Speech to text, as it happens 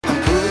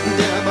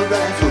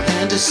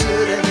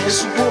certain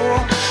as war.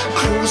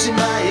 Closing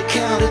my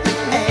account at the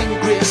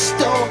angry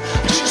store.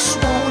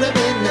 Just wanna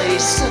be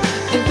nice,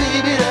 and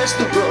baby that's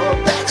the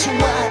rub. That's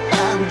why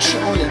I'm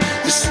joining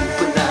the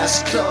Super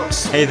Nice Club.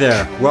 Hey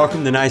there,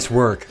 welcome to Nice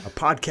Work, a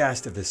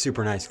podcast of the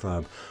Super Nice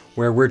Club,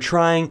 where we're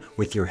trying,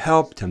 with your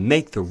help, to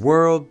make the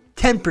world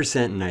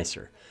 10%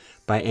 nicer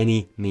by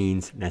any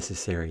means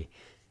necessary.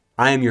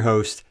 I am your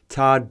host,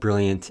 Todd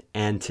Brilliant,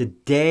 and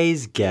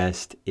today's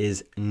guest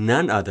is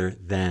none other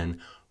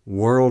than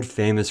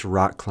world-famous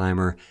rock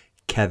climber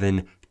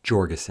Kevin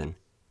Jorgeson.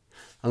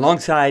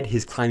 Alongside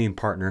his climbing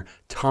partner,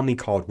 Tommy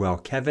Caldwell,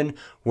 Kevin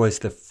was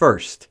the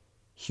first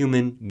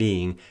human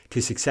being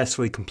to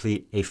successfully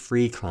complete a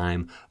free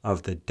climb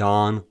of the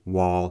Dawn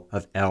Wall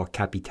of El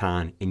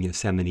Capitan in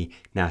Yosemite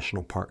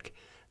National Park.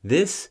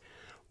 This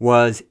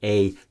was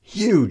a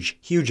huge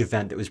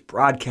event that was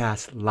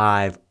broadcast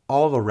live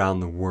all around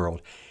the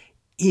world.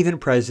 Even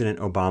President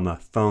Obama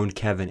phoned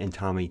Kevin and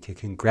Tommy to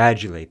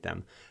congratulate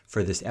them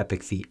for this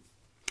epic feat.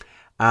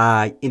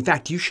 In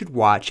fact, you should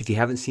watch, if you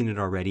haven't seen it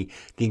already,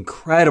 the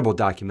incredible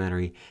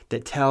documentary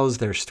that tells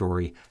their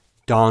story,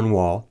 Dawn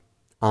Wall,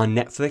 on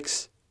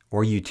Netflix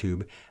or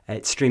YouTube.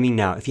 It's streaming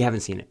now. If you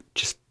haven't seen it,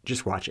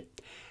 just watch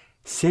it.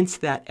 Since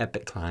that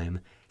epic climb,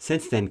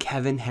 since then,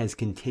 Kevin has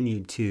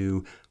continued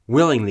to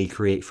willingly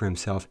create for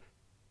himself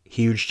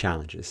huge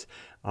challenges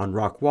on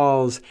rock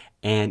walls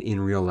and in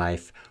real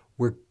life.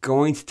 We're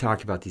going to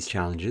talk about these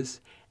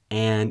challenges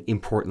and,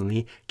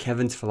 importantly,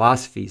 Kevin's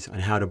philosophies on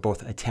how to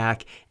both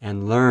attack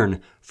and learn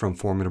from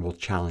formidable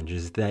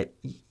challenges that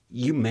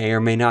you may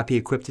or may not be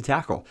equipped to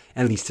tackle,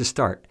 at least to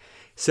start.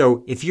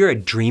 So if you're a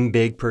dream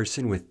big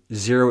person with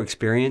zero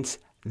experience,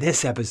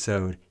 this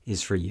episode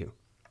is for you.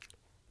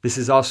 This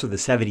is also the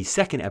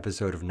 72nd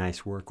episode of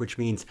Nice Work, which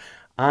means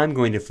I'm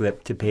going to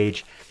flip to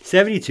page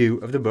 72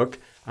 of the book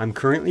I'm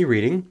currently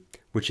reading,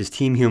 which is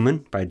Team Human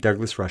by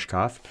Douglas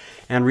Rushkoff,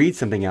 and read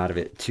something out of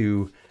it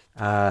to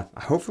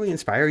hopefully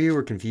inspire you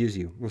or confuse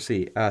you. We'll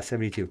see.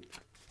 72.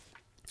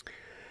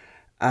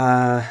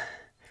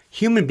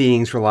 Human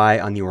beings rely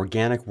on the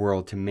organic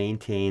world to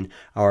maintain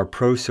our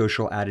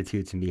pro-social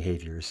attitudes and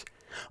behaviors.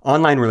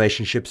 Online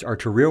relationships are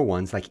to real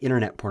ones like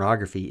internet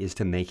pornography is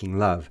to making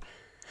love.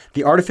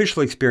 The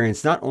artificial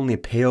experience not only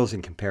pales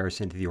in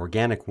comparison to the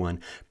organic one,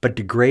 but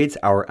degrades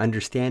our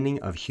understanding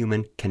of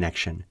human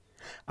connection.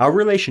 Our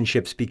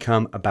relationships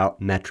become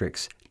about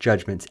metrics,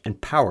 judgments,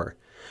 and power,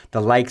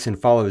 the likes and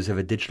follows of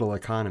a digital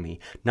economy,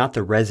 not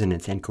the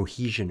resonance and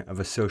cohesion of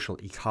a social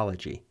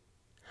ecology.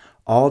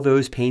 All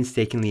those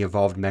painstakingly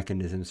evolved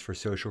mechanisms for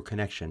social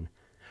connection,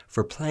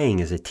 for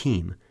playing as a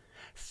team,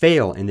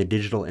 fail in the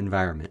digital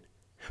environment.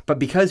 But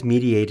because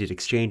mediated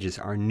exchanges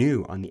are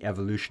new on the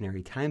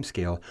evolutionary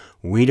timescale,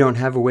 we don't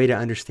have a way to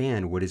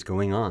understand what is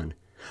going on.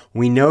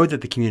 We know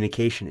that the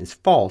communication is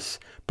false,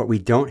 but we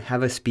don't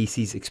have a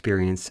species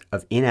experience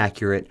of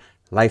inaccurate,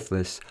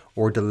 lifeless,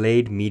 or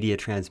delayed media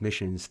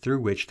transmissions through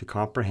which to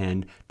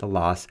comprehend the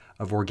loss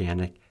of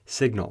organic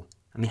signal.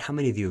 I mean, how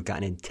many of you have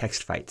gotten in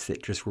text fights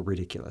that just were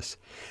ridiculous?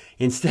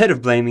 Instead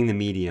of blaming the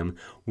medium,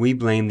 we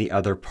blame the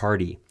other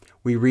party.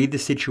 We read the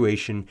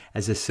situation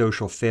as a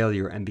social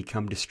failure and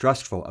become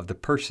distrustful of the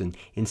person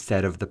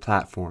instead of the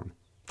platform.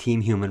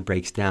 Team Human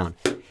breaks down.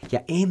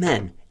 Yeah,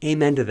 amen.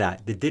 Amen to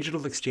that. The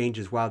digital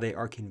exchanges, while they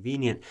are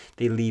convenient,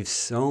 they leave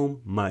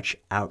so much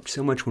out.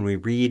 So much when we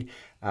read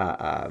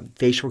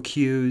facial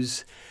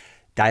cues,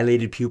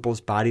 dilated pupils,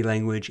 body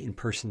language in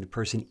person to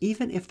person,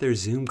 even if they're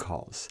Zoom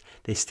calls,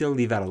 they still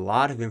leave out a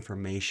lot of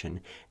information.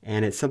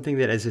 And it's something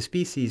that as a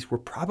species, we're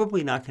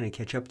probably not going to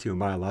catch up to in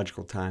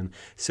biological time.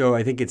 So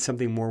I think it's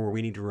something more where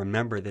we need to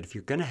remember that if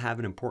you're going to have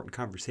an important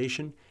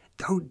conversation,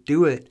 don't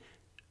do it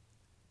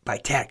by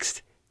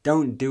text.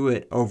 Don't do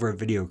it over a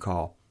video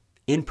call.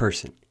 In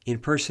person. In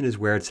person is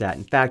where it's at.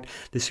 In fact,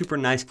 the Super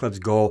Nice Club's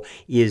goal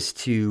is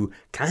to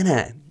kind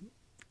of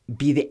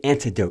be the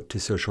antidote to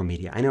social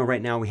media. I know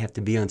right now we have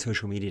to be on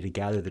social media to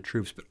gather the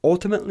troops, but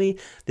ultimately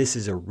this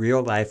is a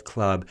real life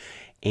club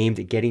aimed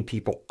at getting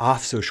people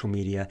off social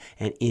media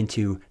and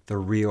into the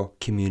real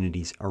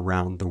communities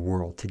around the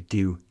world to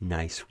do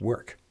nice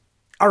work.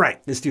 All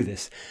right, let's do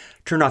this.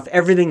 Turn off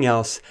everything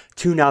else,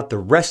 tune out the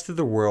rest of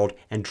the world,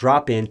 and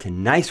drop into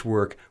Nice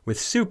Work with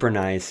super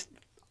nice,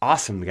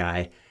 awesome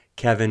guy,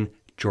 Kevin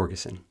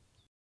Jorgeson.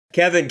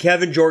 Kevin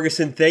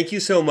Jorgeson, thank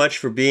you so much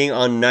for being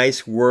on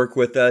Nice Work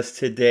with us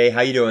today.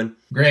 How you doing?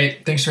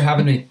 Great. Thanks for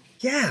having me.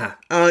 Yeah.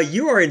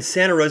 You are in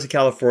Santa Rosa,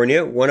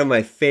 California, one of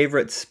my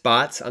favorite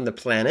spots on the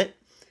planet.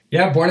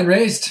 Yeah, born and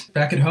raised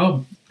back at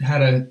home.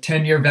 Had a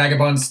 10-year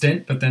vagabond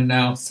stint, but then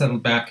now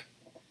settled back.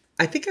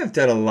 I think I've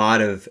done a lot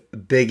of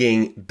big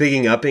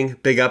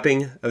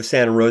upping of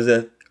Santa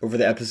Rosa over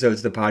the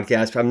episodes of the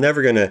podcast, but I'm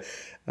never going to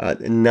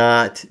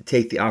not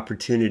take the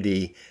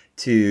opportunity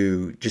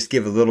to just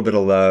give a little bit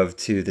of love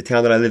to the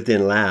town that I lived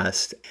in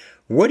last.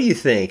 What do you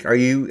think? Are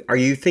you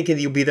thinking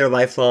that you'll be there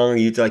lifelong? Are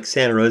you like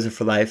Santa Rosa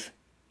for life?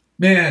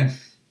 Man,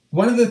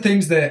 one of the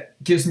things that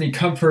gives me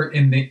comfort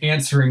in the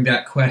answering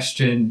that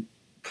question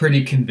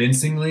pretty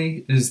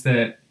convincingly is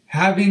that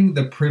having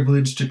the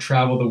privilege to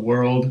travel the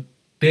world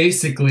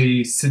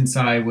basically since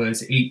I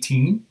was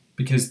 18,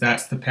 because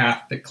that's the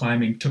path that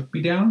climbing took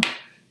me down.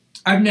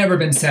 I've never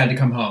been sad to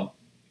come home,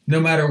 no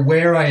matter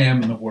where I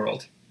am in the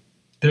world.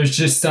 There's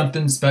just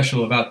something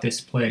special about this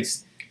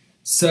place.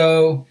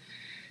 So,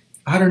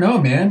 I don't know,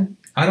 man.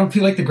 I don't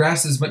feel like the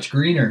grass is much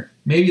greener.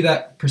 Maybe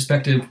that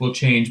perspective will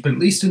change, but at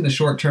least in the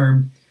short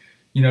term,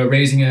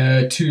 raising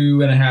a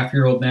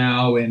 2.5-year-old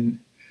now and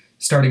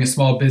starting a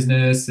small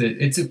business,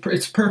 it's a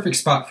perfect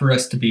spot for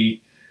us to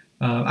be.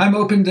 I'm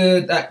open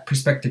to that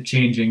perspective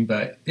changing,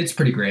 but it's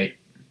pretty great.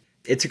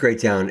 It's a great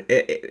town.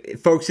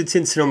 Folks, it's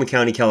in Sonoma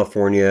County,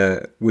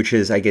 California, which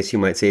is, I guess you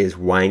might say, is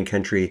wine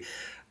country.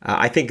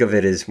 I think of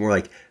it as more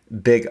like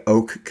big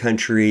oak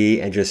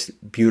country and just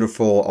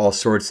beautiful, all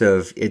sorts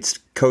of, it's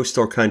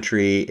coastal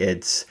country,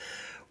 it's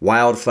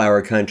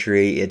wildflower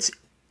country, it's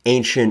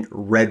ancient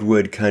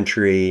redwood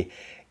country.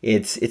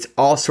 It's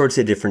all sorts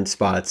of different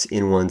spots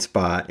in one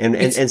spot.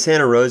 And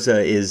Santa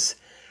Rosa is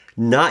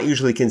not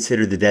usually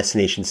considered the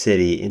destination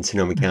city in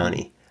Sonoma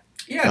County.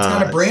 Yeah, it's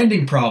got a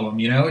branding problem,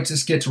 It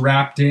just gets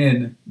wrapped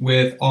in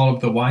with all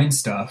of the wine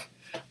stuff.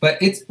 But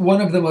it's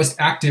one of the most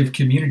active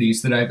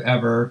communities that I've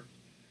ever,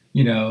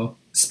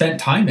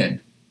 spent time in.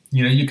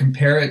 You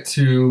compare it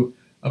to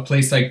a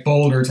place like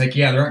Boulder. It's like,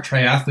 yeah, there aren't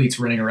triathletes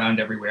running around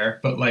everywhere,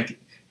 but like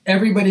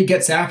everybody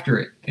gets after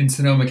it in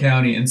Sonoma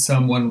County in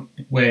some one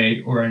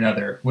way or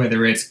another,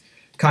 whether it's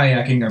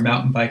kayaking or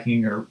mountain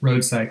biking or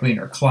road cycling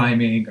or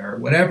climbing or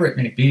whatever it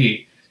may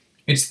be.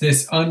 It's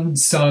this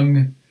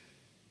unsung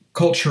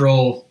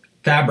cultural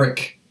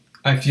fabric,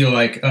 I feel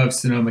like, of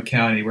Sonoma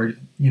County where,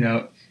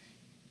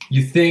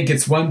 you think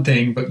it's one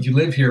thing, but you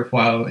live here a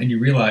while and you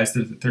realize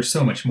that there's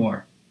so much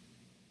more.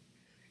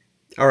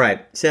 All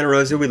right, Santa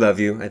Rosa, we love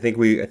you. I think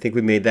we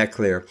made that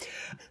clear.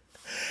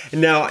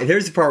 Now,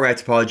 here's the part where I have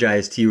to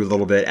apologize to you a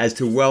little bit, as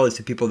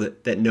to people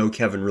that know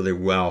Kevin really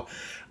well.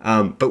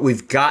 But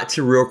we've got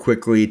to real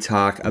quickly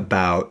talk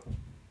about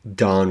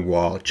Dawn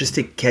Wall, just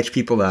to catch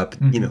people up,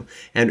 and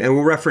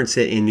we'll reference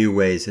it in new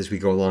ways as we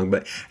go along.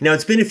 But now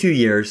it's been a few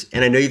years,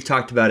 and I know you've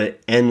talked about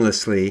it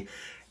endlessly,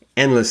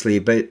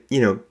 but,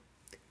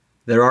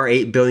 there are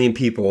 8 billion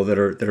people that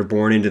are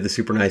born into the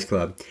Super Nice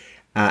Club,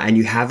 and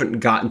you haven't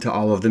gotten to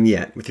all of them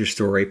yet with your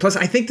story. Plus,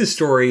 I think the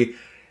story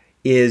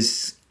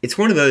it's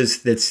one of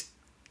those that's,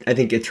 I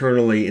think,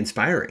 eternally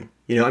inspiring.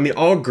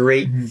 All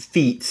great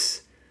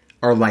feats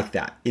are like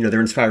that.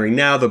 They're inspiring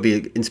now. They'll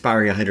be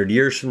inspiring 100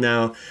 years from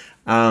now.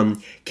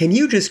 Can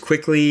you just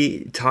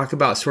quickly talk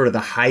about sort of the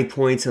high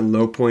points and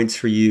low points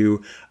for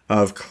you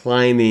of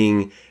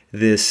climbing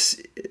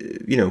this,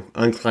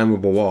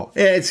 unclimbable wall?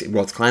 It's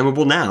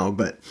climbable now,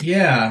 but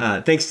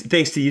yeah. Thanks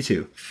to you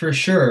two. For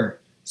sure.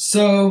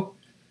 So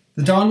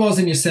the Dawn Wall's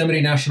in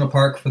Yosemite National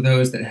Park. For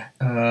those that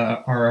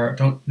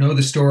don't know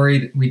the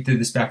story, we did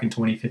this back in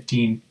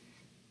 2015.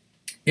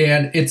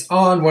 And it's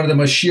on one of the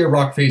most sheer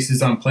rock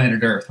faces on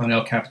planet Earth, on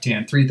El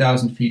Capitan,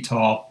 3,000 feet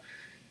tall.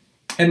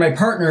 And my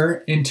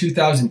partner in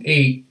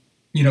 2008,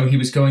 he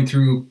was going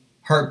through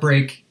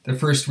heartbreak, the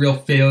first real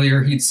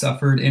failure he'd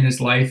suffered in his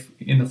life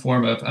in the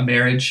form of a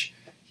marriage.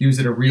 He was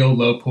at a real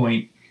low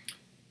point,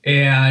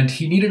 and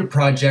he needed a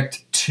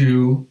project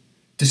to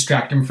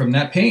distract him from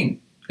that pain,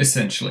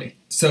 essentially.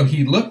 So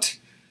he looked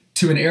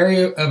to an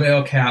area of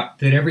El Cap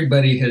that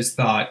everybody has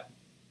thought,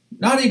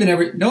 no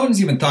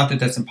one's even thought that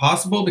that's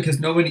impossible, because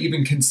no one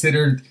even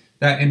considered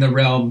that in the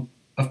realm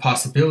of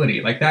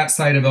possibility. Like, that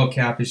side of El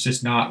Cap is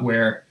just not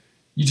where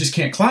you just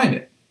can't climb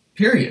it,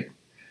 period.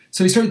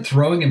 So he started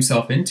throwing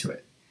himself into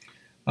it.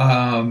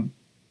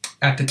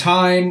 At the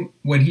time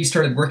when he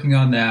started working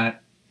on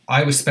that,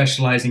 I was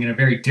specializing in a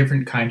very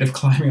different kind of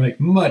climbing, like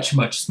much,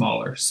 much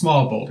smaller,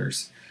 small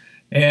boulders.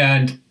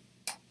 And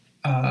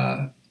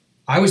I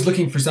was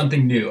looking for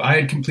something new. I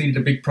had completed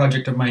a big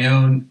project of my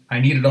own. I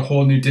needed a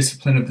whole new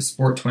discipline of the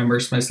sport to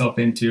immerse myself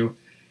into.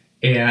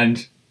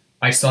 And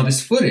I saw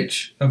this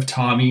footage of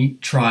Tommy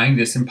trying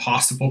this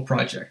impossible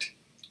project.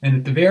 And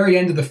at the very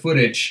end of the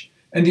footage,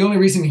 and the only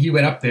reason he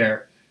went up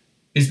there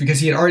is because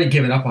he had already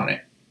given up on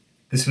it.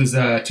 This was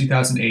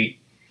 2008.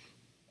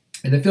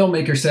 And the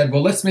filmmaker said,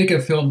 well, let's make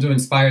a film to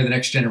inspire the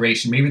next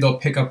generation. Maybe they'll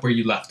pick up where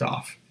you left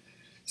off.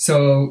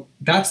 So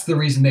that's the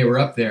reason they were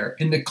up there.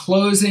 In the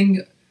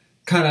closing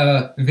kind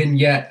of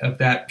vignette of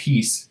that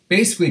piece,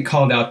 basically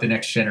called out the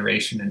next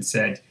generation and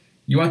said,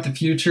 you want the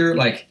future?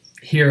 Like,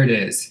 here it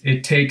is.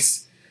 It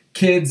takes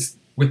kids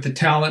with the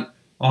talent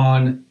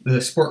on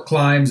the sport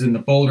climbs and the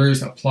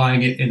boulders,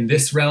 applying it in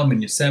this realm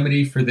in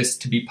Yosemite for this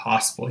to be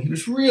possible. He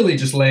was really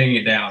just laying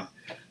it down.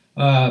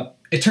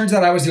 It turns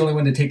out I was the only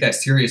one to take that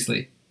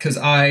seriously, because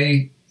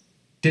I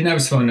didn't have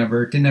his phone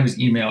number, didn't have his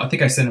email. I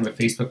think I sent him a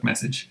Facebook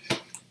message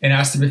and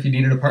asked him if he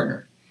needed a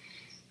partner.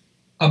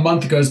 A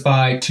month goes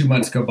by, 2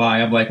 months go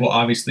by. I'm like, well,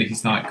 obviously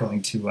he's not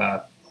going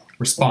to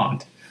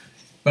respond.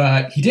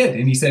 But he did,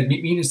 and he said,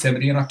 meet me in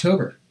Yosemite in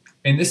October.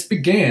 And this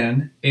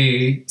began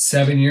a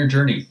 7-year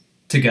journey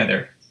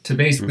together to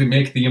basically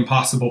make the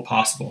impossible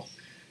possible.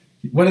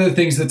 One of the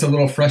things that's a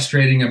little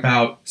frustrating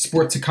about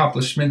sports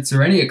accomplishments,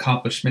 or any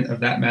accomplishment of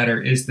that matter,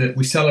 is that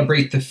we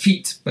celebrate the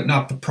feat, but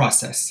not the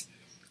process.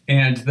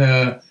 And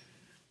the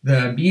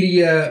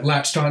media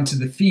latched onto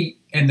the feat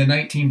in the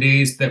 19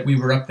 days that we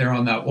were up there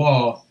on that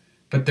wall,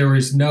 but there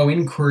was no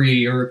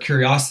inquiry or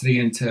curiosity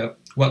into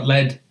what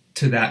led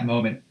to that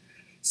moment.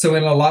 So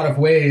in a lot of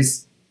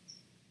ways,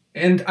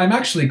 and I'm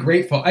actually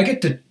grateful, I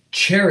get to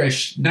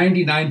cherish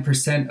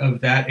 99% of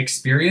that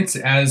experience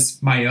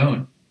as my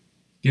own.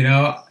 You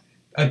know,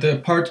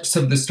 the parts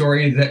of the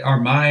story that are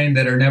mine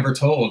that are never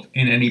told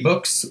in any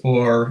books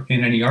or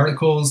in any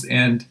articles.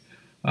 And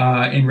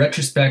in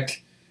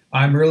retrospect,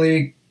 I'm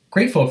really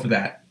grateful for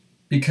that,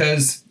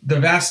 because the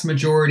vast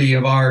majority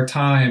of our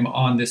time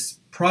on this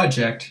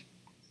project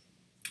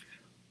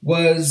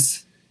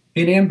was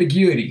in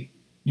ambiguity,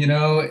 you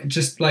know,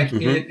 just like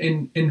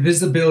in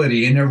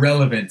invisibility, in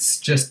irrelevance,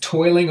 just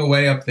toiling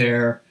away up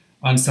there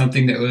on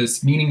something that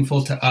was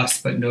meaningful to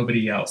us but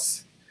nobody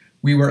else.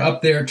 We were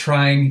up there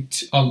trying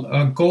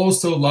a goal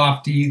so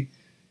lofty,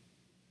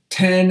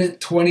 10,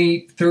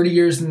 20, 30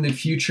 years in the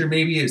future,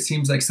 maybe it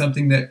seems like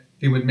something that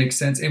it would make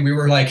sense. And we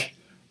were like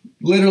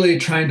literally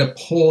trying to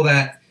pull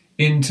that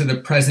into the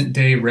present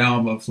day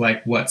realm of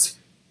like what's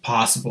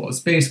possible. It's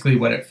basically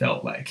what it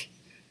felt like.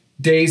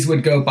 Days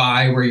would go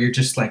by where you're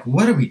just like,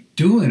 what are we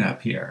doing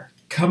up here?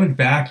 Coming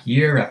back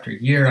year after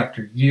year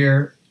after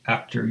year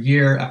after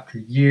year after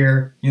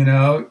year, you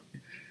know?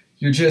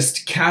 You're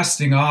just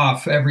casting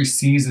off every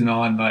season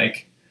on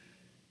like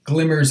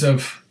glimmers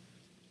of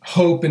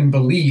hope and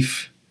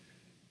belief.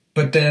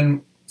 But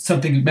then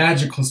something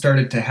magical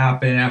started to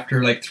happen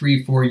after like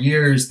 3-4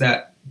 years.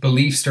 That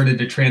belief started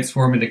to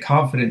transform into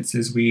confidence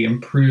as we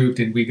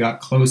improved and we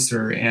got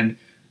closer, and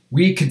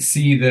we could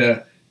see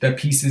the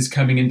pieces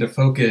coming into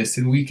focus,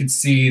 and we could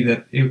see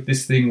that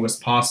this thing was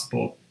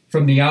possible.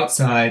 From the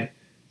outside,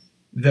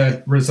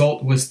 the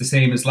result was the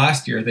same as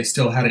last year. They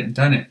still hadn't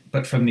done it.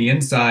 But from the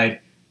inside,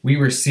 we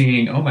were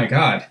seeing, oh my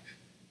God,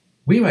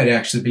 we might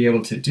actually be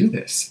able to do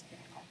this.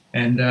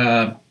 And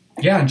on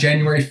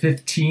January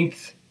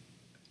 15th,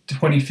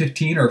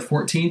 2015 or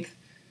 14th,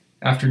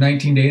 after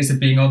 19 days of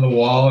being on the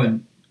wall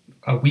and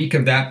a week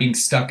of that being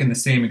stuck in the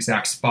same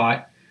exact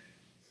spot,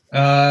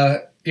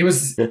 it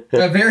was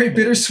a very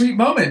bittersweet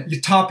moment.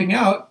 You're topping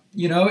out,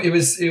 you know, it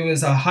was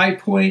a high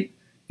point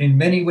in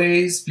many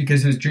ways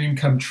because it was a dream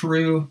come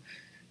true.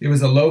 It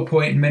was a low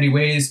point in many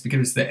ways because it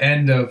was the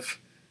end of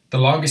the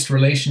longest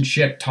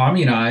relationship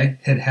Tommy and I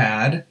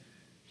had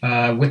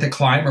with a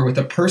climber, with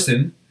a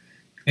person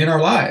in our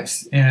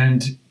lives.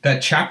 And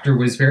that chapter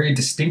was very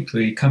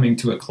distinctly coming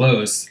to a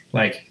close.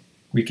 Like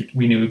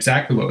we knew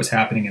exactly what was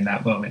happening in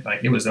that moment.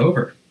 Like it was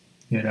over,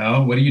 you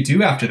know, what do you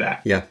do after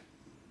that? Yeah.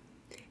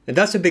 And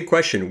that's a big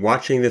question.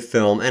 Watching the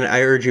film, and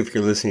I urge you, if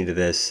you're listening to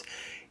this,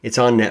 it's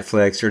on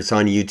Netflix or it's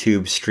on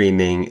YouTube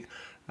streaming,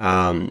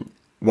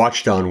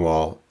 watch Dawn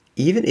Wall.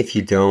 Even if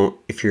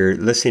you're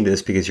listening to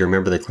this because you're a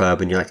member of the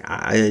club and you're like,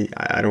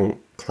 I don't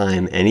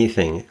climb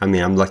anything. I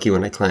mean, I'm lucky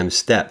when I climb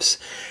steps.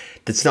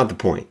 That's not the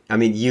point. I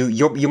mean,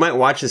 you might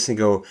watch this and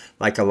go,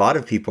 like a lot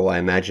of people I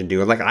imagine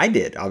do, like I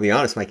did, I'll be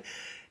honest, like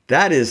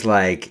that is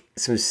like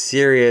some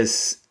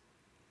serious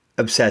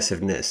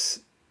obsessiveness.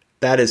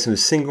 That is some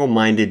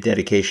single-minded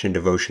dedication and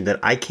devotion that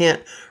I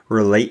can't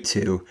relate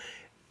to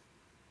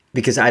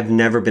because I've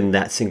never been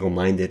that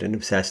single-minded and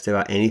obsessed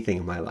about anything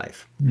in my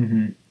life,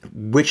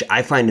 which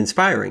I find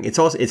inspiring. It's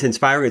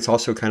inspiring. It's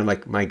also kind of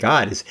like, my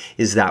God,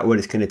 is that what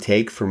it's going to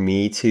take for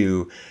me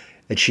to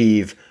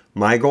achieve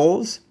my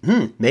goals?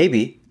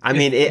 Maybe. I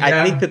mean,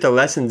 I think that the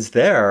lessons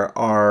there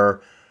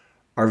are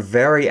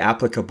very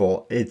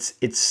applicable.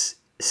 It's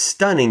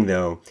stunning,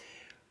 though,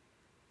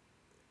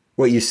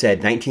 what you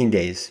said, 19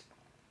 days.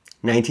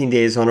 19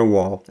 days on a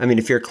wall. I mean,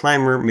 if you're a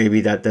climber, maybe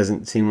that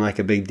doesn't seem like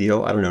a big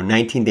deal. I don't know.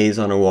 19 days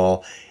on a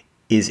wall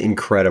is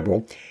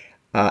incredible.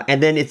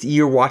 And then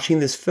you're watching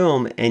this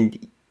film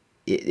and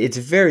it's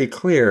very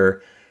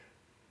clear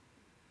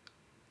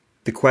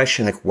the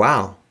question, like,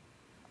 wow,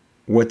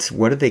 what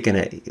are they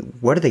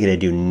gonna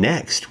do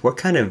next? What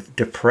kind of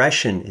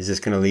depression is this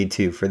gonna lead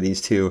to for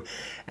these two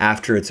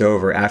after it's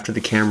over, after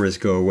the cameras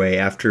go away,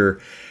 after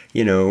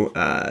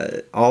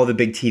all the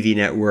big TV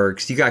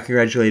networks? You got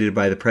congratulated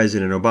by the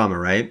President Obama,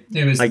 right?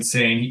 It was like,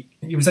 insane.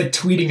 He was like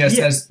tweeting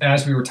us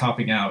as we were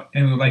topping out,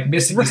 and we were like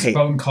missing his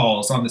phone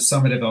calls on the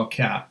summit of El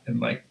Cap, and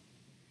like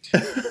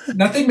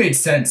nothing made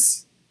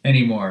sense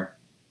anymore.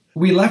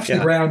 We left the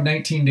ground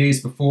 19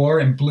 days before,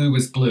 and blue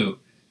was blue,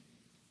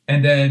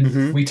 and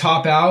then we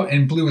top out,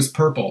 and blue was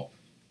purple.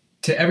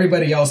 To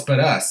everybody else but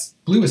us,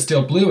 blue was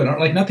still blue, and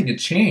like nothing had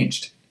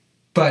changed.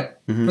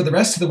 But for the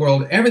rest of the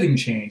world, everything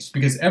changed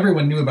because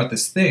everyone knew about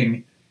this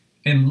thing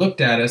and looked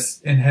at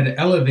us and had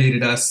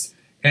elevated us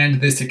and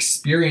this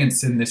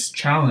experience and this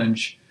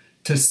challenge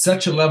to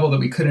such a level that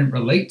we couldn't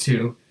relate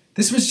to.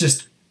 This was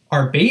just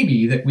our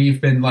baby that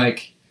we've been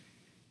like,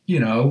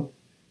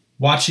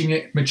 watching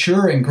it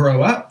mature and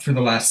grow up for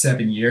the last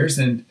 7 years.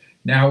 And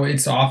now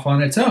it's off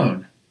on its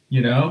own,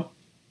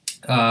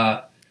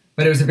 But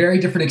it was a very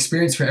different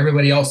experience for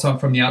everybody else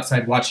from the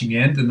outside watching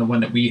in than the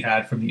one that we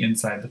had from the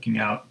inside looking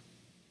out.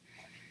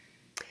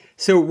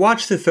 So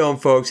watch the film,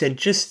 folks, and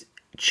just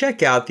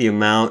check out the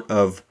amount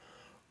of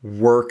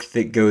work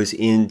that goes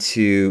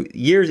into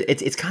years.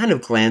 It's kind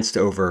of glanced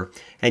over,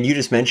 and you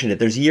just mentioned it.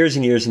 There's years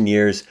and years and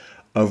years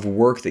of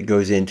work that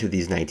goes into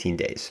these 19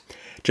 days.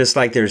 Just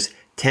like there's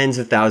tens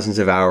of thousands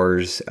of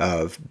hours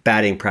of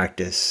batting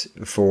practice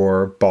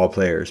for ball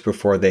players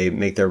before they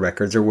make their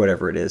records or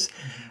whatever it is.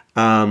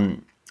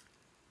 And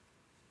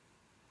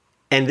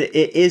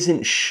it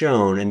isn't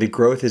shown, and the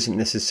growth isn't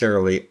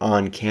necessarily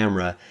on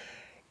camera.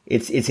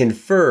 It's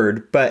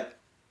inferred, but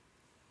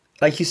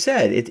like you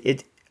said,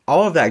 it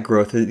all of that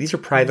growth, these are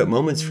private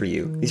moments for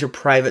you. These are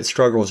private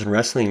struggles in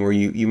wrestling where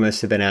you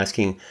must have been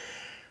asking,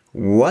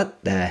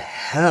 what the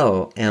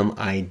hell am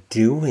I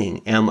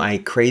doing? Am I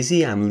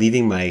crazy? I'm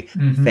leaving my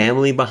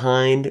family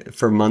behind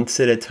for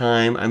months at a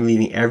time. I'm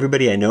leaving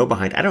everybody I know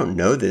behind. I don't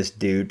know this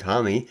dude,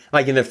 Tommy.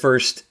 Like in the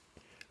first,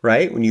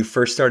 right? When you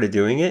first started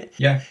doing it,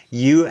 Yeah.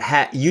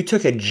 you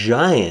took a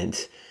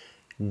giant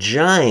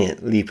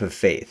leap of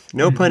faith.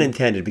 No pun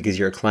intended, because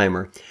you're a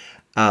climber.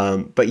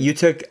 But you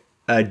took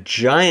a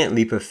giant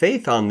leap of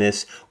faith on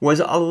this. Was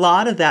a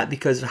lot of that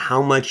because of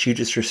how much you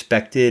just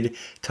respected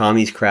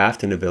Tommy's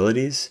craft and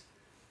abilities?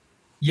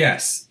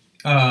 Yes.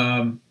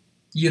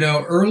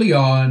 Early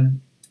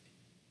on,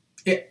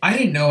 I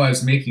didn't know I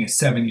was making a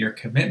 7-year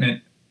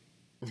commitment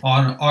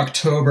on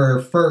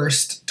October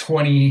 1st,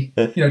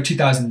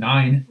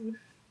 2009.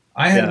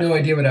 I had no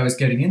idea what I was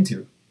getting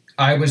into.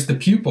 I was the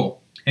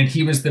pupil and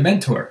he was the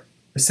mentor,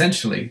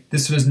 essentially.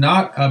 This was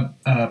not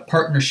a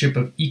partnership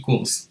of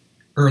equals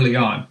early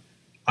on.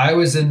 I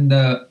was in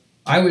the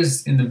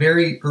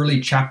very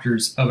early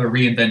chapters of a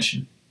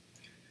reinvention.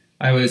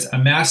 I was a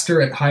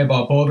master at high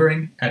ball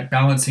bouldering, at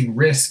balancing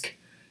risk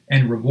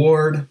and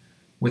reward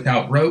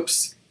without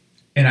ropes,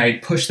 and I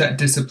had pushed that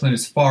discipline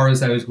as far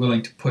as I was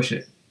willing to push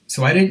it.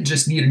 So I didn't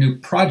just need a new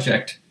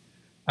project,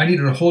 I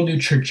needed a whole new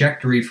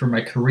trajectory for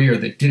my career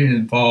that didn't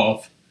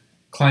involve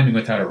climbing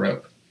without a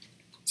rope.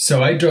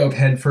 So I dove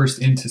headfirst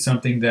into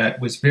something that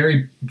was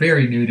very,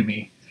 very new to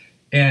me.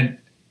 And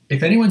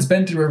if anyone's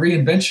been through a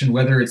reinvention,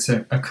 whether it's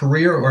a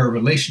career or a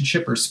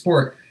relationship or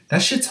sport,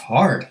 that shit's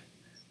hard.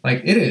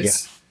 Like it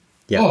is.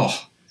 Yeah.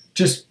 Oh,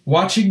 just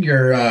watching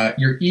your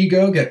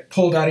ego get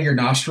pulled out of your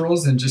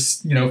nostrils and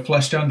just,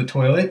 flush down the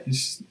toilet.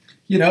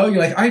 You're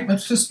like, I'm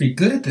supposed to be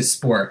good at this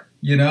sport,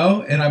 and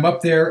I'm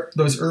up there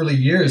those early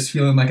years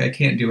feeling like I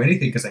can't do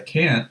anything because I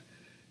can't.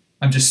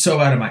 I'm just so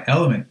out of my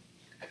element.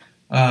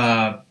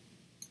 But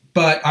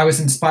I was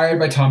inspired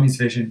by Tommy's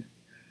vision.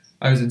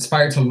 I was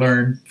inspired to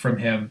learn from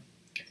him.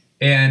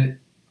 And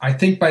I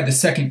think by the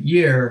second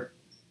year,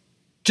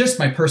 just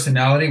my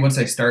personality, once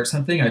I start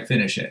something, I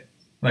finish it.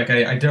 Like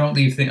I don't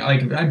leave things.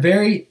 Like I'm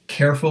very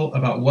careful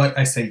about what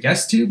I say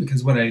yes to,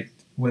 because when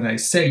I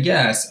say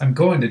yes, I'm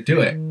going to do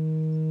it.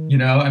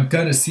 I'm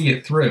going to see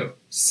it through.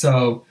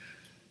 So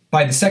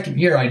by the second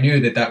year, I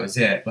knew that was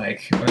it.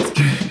 Like I was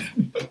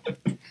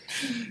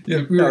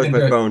that was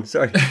my phone.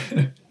 Sorry.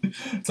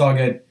 It's all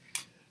good.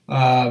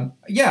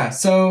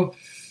 So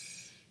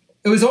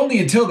it was only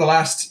until the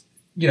last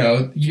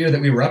year that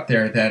we were up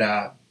there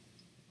that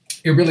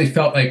it really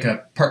felt like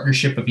a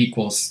partnership of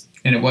equals,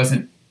 and it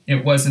wasn't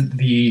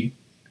the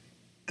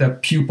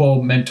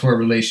pupil mentor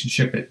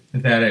relationship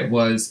that it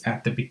was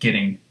at the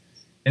beginning.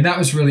 And that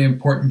was really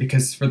important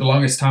because for the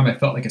longest time I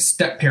felt like a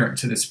step parent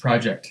to this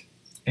project,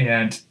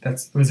 and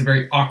it was a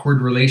very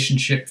awkward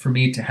relationship for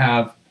me to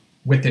have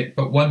with it,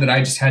 but one that I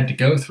just had to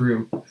go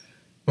through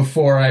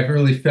before I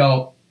really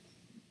felt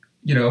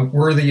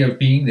worthy of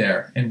being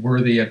there and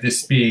worthy of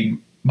this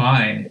being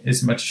mine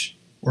as much,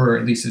 or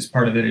at least as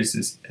part of it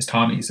as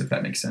Tommy's, if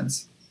that makes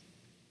sense.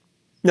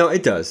 No,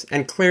 it does.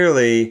 And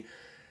clearly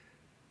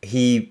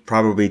he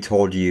probably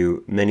told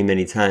you many,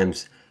 many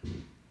times,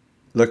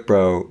 look,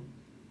 bro,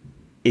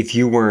 if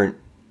you weren't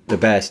the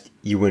best,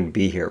 you wouldn't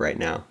be here right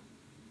now.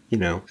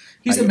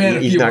 He's a man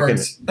of few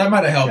words. That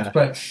might have helped,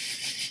 but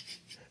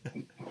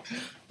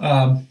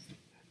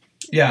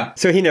yeah.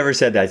 So he never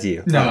said that to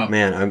you. No. Oh,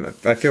 man,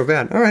 I feel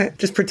bad. All right.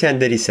 Just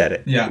pretend that he said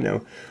it. Yeah.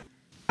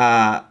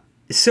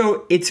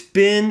 So it's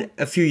been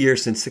a few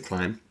years since the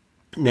climb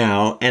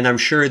now, and I'm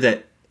sure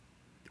that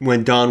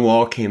when Dawn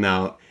Wall came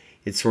out,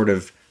 it sort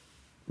of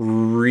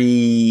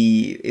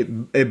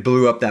it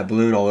blew up that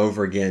balloon all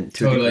over again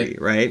to a degree,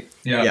 right?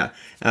 Yeah.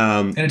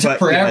 And it took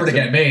forever to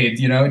get made.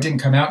 It didn't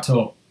come out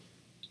till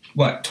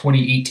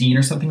 2018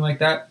 or something like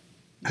that.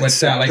 What's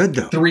that? Like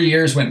good, 3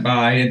 years went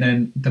by, and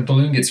then the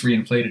balloon gets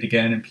reinflated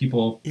again, and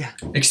people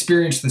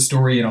experience the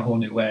story in a whole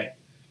new way.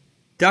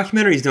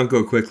 Documentaries don't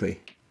go quickly.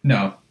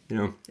 No.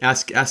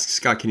 Ask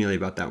Scott Keneally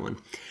about that one.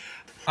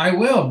 I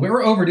will.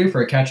 We're overdue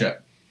for a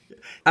catch-up.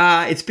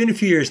 It's been a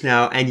few years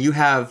now, and you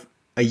have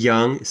a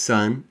young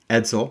son,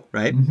 Edsel,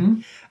 right?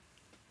 Mm-hmm.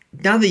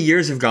 Now the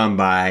years have gone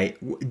by,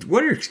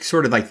 what are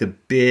sort of like the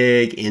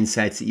big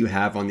insights that you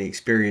have on the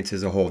experience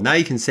as a whole? Now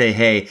you can say,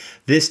 hey,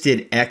 this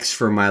did X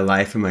for my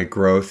life and my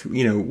growth.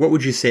 What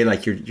would you say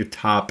like your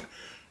top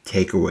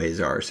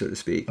takeaways are, so to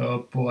speak?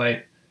 Oh,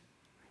 boy.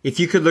 If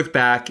you could look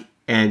back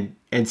and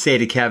say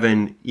to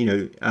Kevin,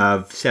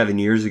 of 7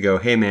 years ago,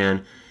 hey,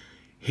 man,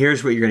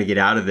 here's what you're going to get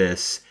out of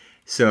this.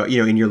 So,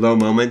 in your low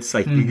moments,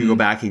 like you could go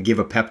back and give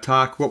a pep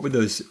talk. What were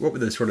those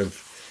sort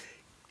of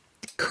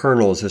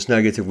kernels, those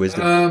nuggets of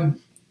wisdom?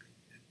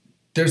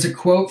 There's a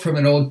quote from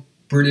an old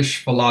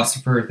British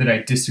philosopher that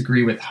I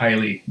disagree with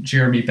highly,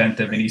 Jeremy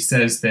Bentham, and he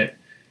says that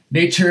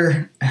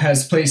nature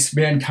has placed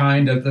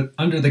mankind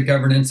under the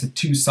governance of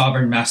two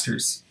sovereign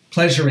masters,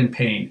 pleasure and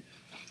pain.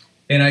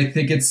 And I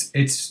think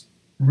it's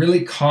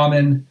really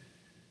common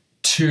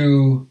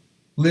to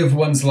live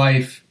one's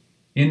life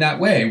in that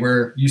way,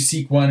 where you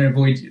seek one and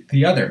avoid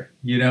the other.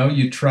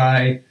 You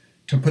try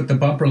to put the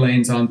bumper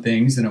lanes on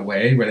things in a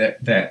way where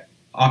that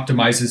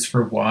optimizes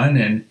for one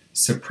and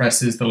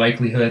suppresses the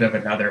likelihood of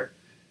another.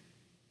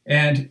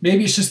 And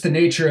maybe it's just the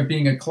nature of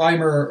being a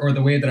climber or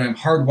the way that I'm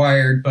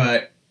hardwired,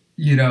 but,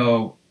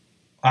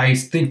 I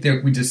think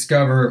that we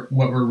discover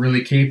what we're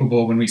really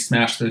capable when we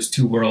smash those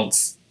two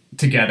worlds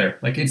together.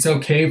 Like, it's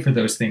okay for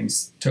those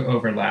things to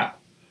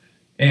overlap.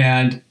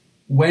 And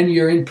when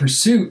you're in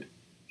pursuit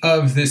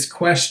of this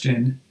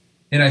question,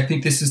 and I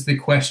think this is the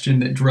question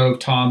that drove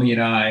Tommy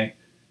and I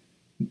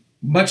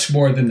much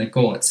more than the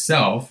goal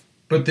itself,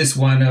 but this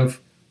one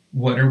of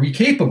what are we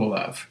capable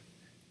of?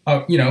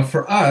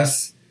 For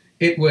us,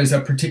 it was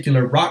a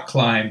particular rock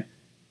climb.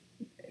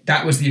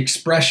 That was the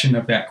expression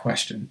of that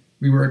question.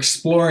 We were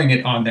exploring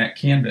it on that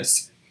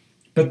canvas.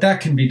 But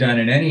that can be done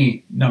in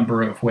any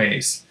number of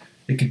ways.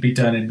 It could be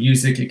done in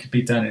music, it could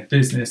be done in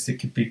business, it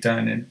could be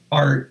done in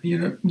art,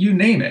 you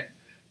name it.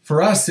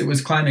 For us, it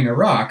was climbing a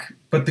rock,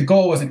 but the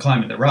goal wasn't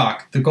climbing the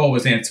rock. The goal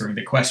was answering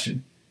the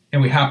question.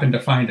 And we happened to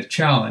find a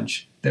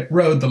challenge that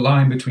rode the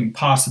line between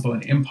possible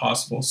and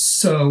impossible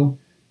so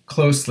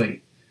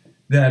closely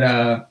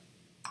that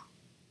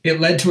it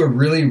led to a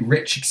really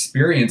rich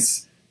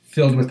experience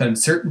filled with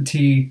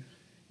uncertainty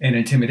and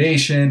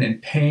intimidation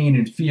and pain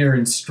and fear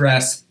and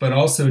stress, but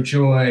also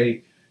joy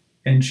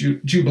and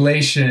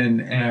jubilation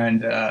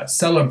and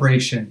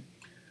celebration.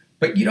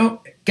 But you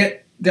don't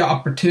get the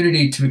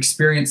opportunity to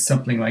experience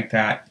something like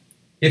that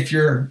if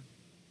you're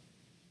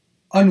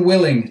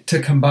unwilling to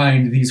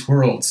combine these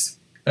worlds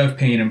of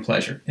pain and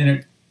pleasure.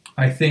 And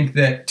I think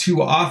that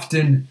too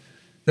often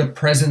the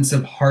presence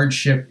of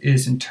hardship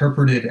is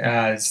interpreted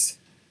as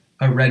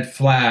a red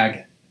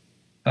flag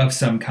of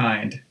some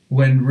kind,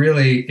 when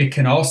really it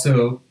can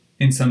also,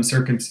 in some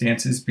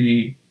circumstances,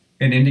 be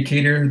an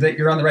indicator that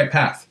you're on the right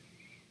path.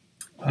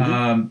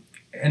 And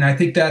I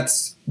think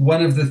that's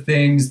one of the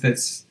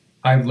things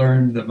I've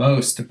learned the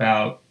most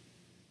about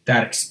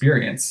that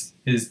experience,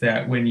 is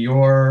that when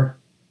your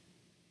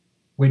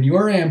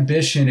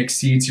ambition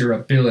exceeds your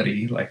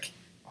ability, like,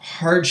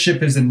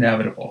 hardship is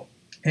inevitable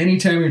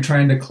anytime you're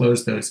trying to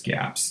close those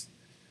gaps.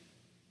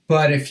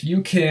 But if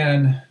you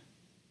can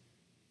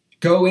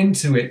go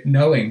into it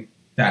knowing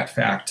that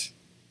fact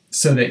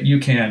so that you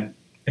can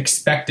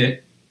expect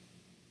it,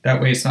 that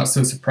way it's not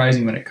so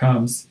surprising when it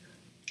comes.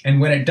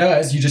 And when it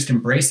does, you just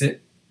embrace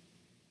it.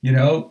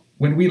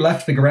 When we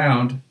left the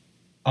ground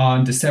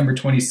on December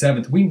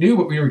 27th, we knew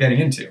what we were getting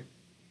into.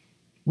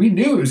 We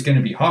knew it was going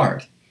to be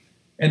hard.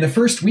 And the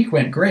first week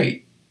went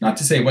great. Not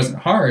to say it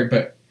wasn't hard,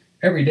 but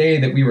every day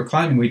that we were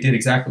climbing, we did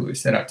exactly what we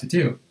set out to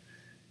do.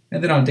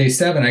 And then on day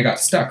 7, I got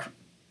stuck.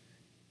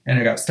 And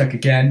I got stuck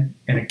again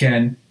and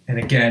again and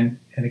again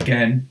and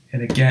again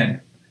and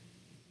again.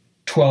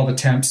 12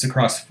 attempts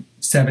across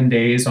 7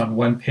 days on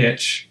one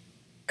pitch,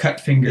 cut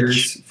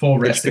fingers, full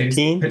rest days.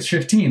 Pitch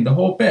 15, the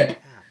whole bit.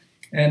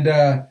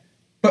 And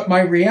but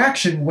my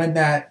reaction when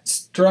that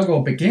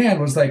struggle began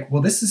was like,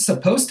 well, this is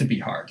supposed to be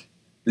hard.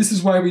 This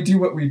is why we do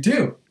what we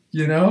do,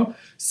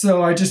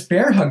 So I just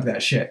bear hugged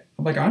that shit.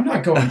 I'm like, I'm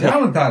not going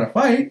down without a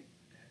fight.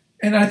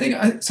 And I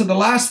think, so the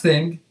last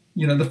thing,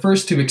 the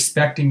first two,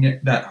 expecting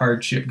that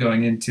hardship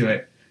going into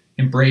it,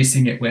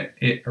 embracing it when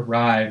it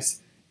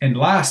arrives, and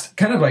last,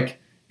 kind of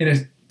like in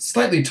a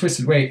slightly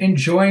twisted way,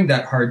 enjoying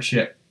that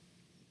hardship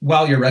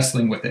while you're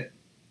wrestling with it,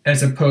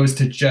 as opposed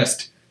to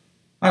just,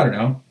 I don't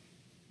know,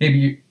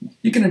 maybe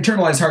you can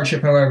internalize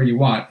hardship however you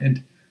want.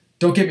 And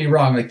don't get me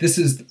wrong, like, this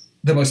is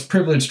the most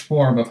privileged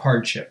form of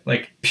hardship,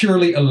 like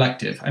purely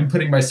elective. I'm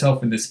putting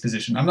myself in this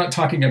position. I'm not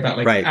talking about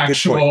like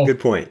actual good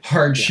point.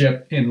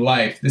 hardship in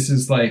life. This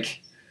is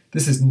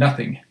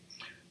nothing.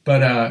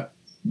 But,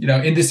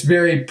 in this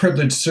very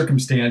privileged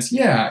circumstance,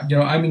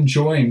 I'm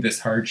enjoying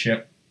this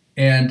hardship.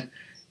 And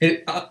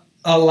it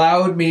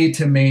allowed me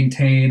to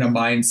maintain a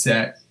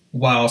mindset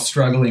while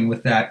struggling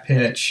with that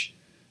pitch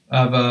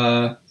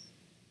of,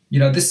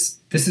 this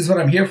is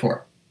what I'm here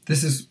for.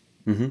 This is,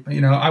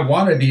 I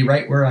want to be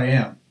right where I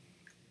am.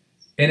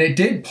 And it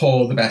did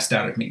pull the best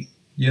out of me,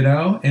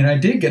 and I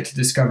did get to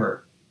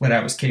discover what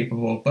I was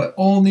capable of, but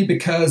only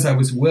because I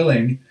was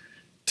willing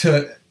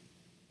to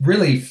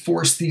really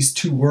force these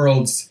two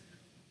worlds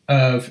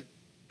of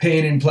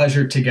pain and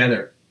pleasure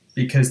together,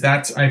 because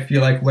that's, I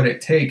feel like, what it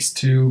takes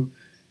to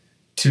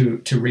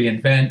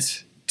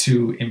reinvent,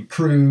 to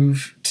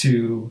improve,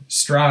 to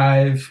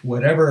strive,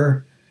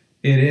 whatever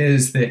it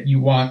is that you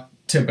want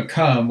to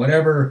become,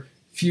 whatever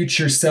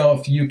future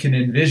self you can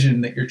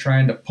envision that you're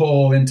trying to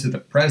pull into the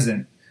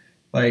present.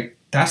 Like,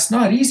 that's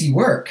not easy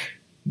work,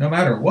 no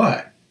matter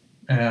what.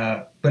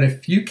 But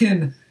if you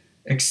can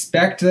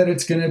expect that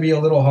it's going to be a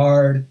little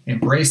hard,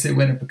 embrace it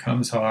when it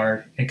becomes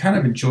hard, and kind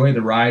of enjoy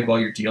the ride while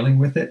you're dealing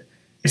with it,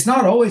 it's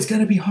not always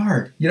going to be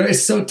hard.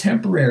 It's so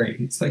temporary.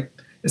 It's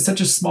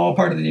such a small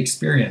part of the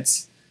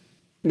experience.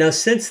 Now,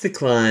 since the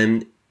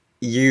climb,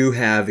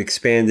 you've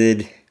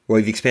expanded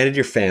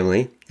your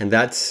family, and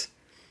that's,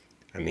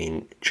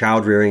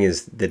 child rearing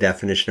is the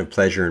definition of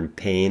pleasure and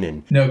pain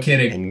and no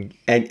kidding,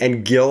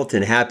 and guilt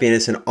and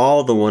happiness and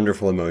all the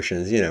wonderful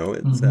emotions.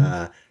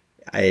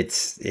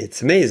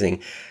 It's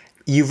amazing.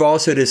 You've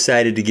also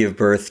decided to give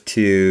birth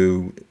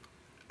to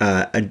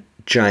a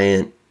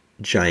giant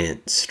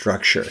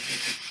structure.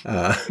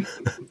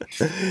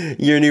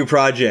 Your new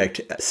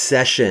project,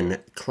 Session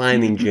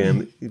Climbing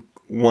Gym,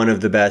 one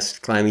of the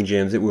best climbing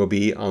gyms it will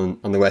be on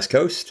the West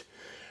Coast.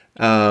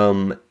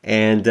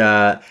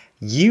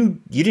 You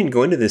didn't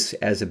go into this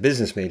as a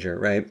business major,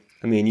 right?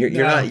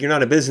 You're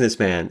not a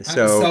businessman.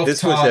 So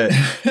this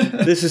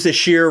was a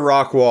sheer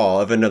rock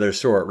wall of another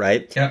sort,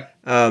 right? Yeah.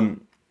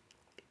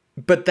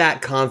 But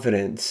that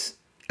confidence,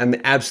 I'm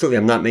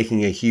not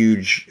making a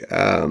huge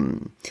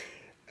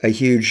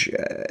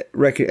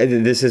record.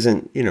 This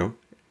isn't,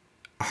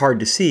 hard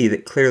to see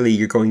that clearly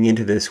you're going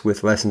into this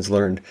with lessons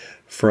learned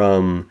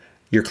from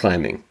your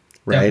climbing,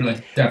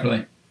 right?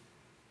 Definitely.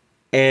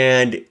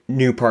 And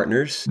new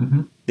partners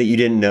that you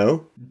didn't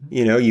know.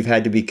 You've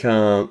had to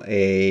become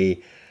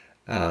a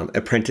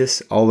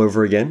apprentice all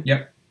over again.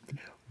 Yep.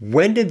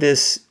 When did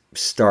this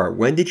start?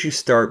 When did you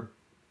start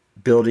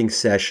building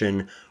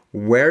Session?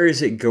 Where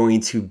is it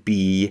going to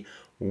be?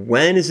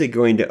 When is it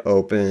going to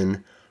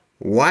open?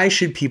 Why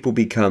should people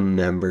become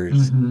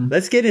members?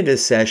 Let's get into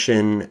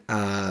Session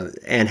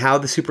and how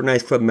the Super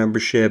Nice Club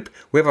membership.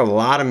 We have a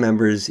lot of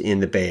members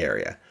in the Bay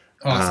Area.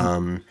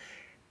 Awesome.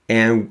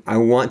 And I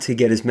want to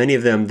get as many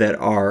of them that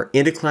are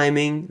into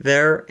climbing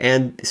there,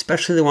 and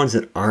especially the ones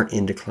that aren't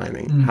into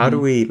climbing.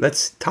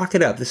 Let's talk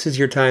it up. This is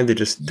your time to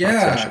just talk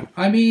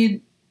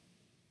Session.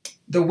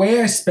 The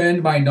way I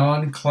spend my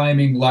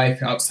non-climbing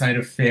life outside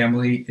of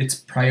family, it's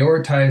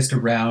prioritized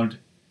around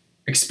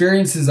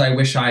experiences I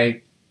wish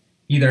I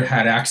either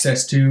had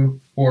access to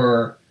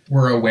or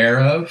were aware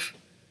of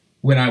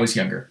when I was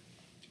younger.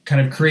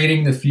 Kind of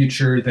creating the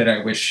future that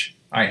I wish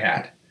I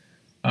had.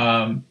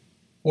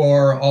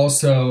 Or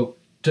also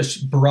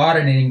just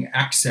broadening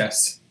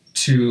access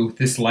to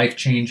this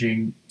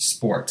life-changing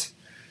sport.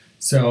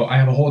 So I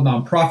have a whole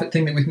nonprofit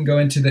thing that we can go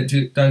into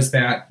that does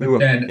that. But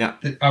then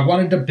I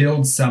wanted to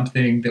build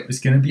something that was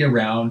going to be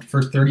around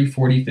for 30,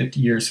 40, 50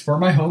 years for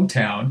my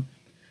hometown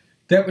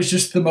that was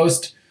just the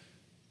most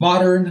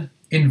modern,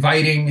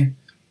 inviting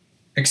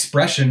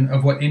expression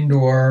of what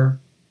indoor,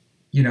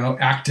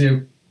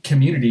 active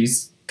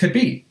communities could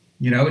be.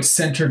 It's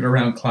centered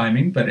around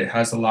climbing, but it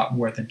has a lot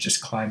more than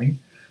just climbing.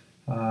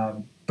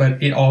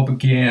 But it all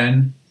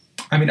began,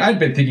 I'd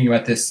been thinking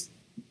about this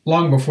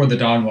long before the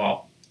Dawn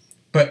Wall.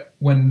 But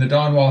when the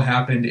Dawn Wall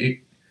happened,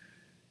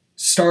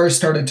 stars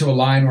started to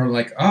align where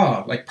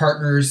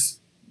partners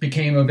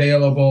became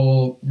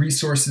available,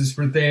 resources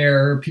were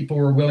there, people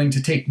were willing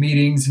to take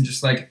meetings and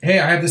just hey,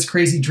 I have this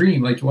crazy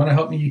dream. You want to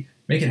help me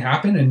make it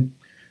happen? And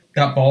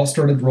that ball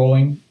started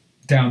rolling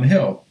down the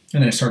hill.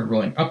 And then it started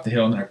rolling up the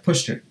hill, and then I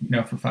pushed it,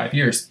 for 5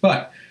 years.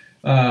 But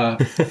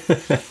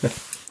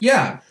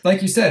yeah,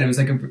 like you said, it was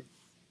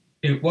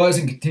it was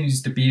and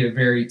continues to be a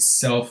very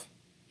self-taught,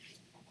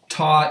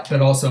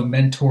 but also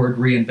mentored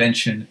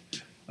reinvention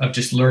of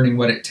just learning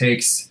what it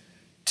takes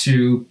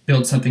to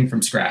build something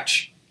from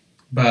scratch.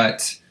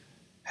 But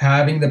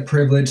having the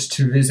privilege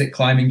to visit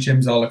climbing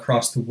gyms all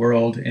across the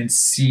world and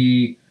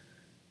see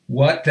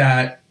what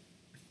that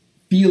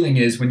feeling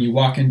is when you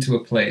walk into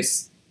a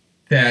place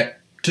that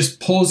just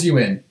pulls you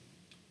in.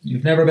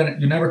 You've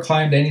never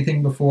climbed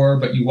anything before,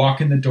 but you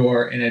walk in the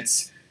door and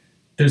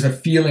there's a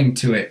feeling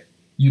to it.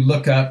 You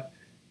look up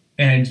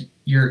and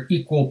you're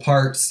equal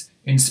parts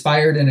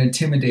inspired and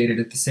intimidated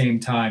at the same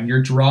time.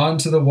 You're drawn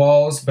to the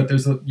walls, but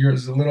there's a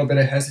little bit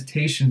of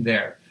hesitation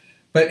there.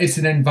 But it's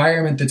an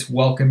environment that's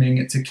welcoming.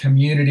 It's a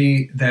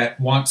community that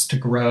wants to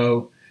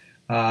grow.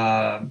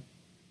 And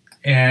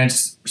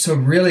so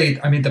really,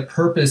 the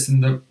purpose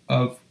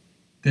of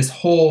this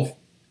whole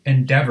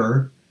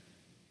endeavor,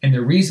 and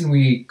the reason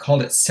we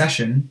called it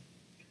Session,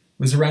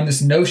 was around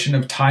this notion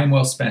of time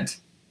well spent.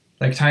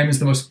 Time is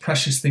the most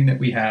precious thing that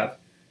we have.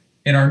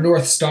 And our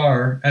North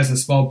Star as a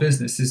small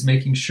business is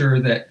making sure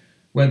that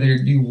whether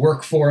you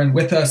work for and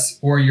with us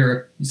or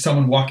you're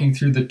someone walking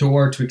through the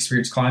door to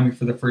experience climbing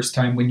for the first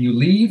time, when you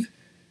leave,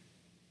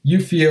 you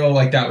feel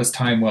like that was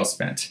time well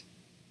spent.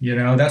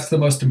 That's the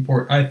most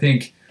important. I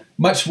think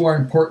much more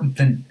important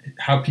than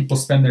how people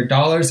spend their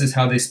dollars is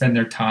how they spend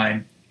their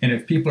time. And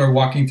if people are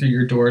walking through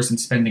your doors and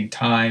spending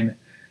time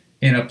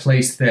in a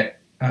place that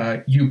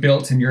you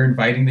built and you're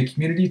inviting the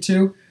community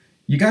to,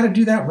 you got to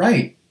do that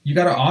right. You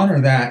got to honor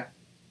that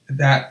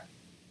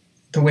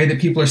the way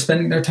that people are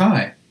spending their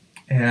time.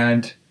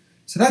 And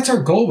so that's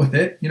our goal with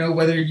it.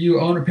 Whether you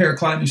own a pair of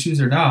climbing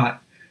shoes or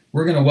not,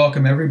 we're going to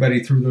welcome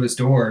everybody through those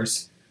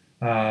doors.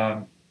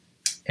 And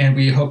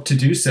we hope to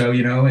do so,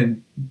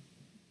 in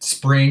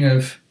spring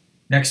of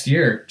next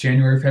year,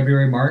 January,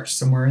 February, March,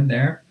 somewhere in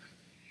there.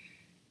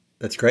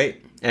 That's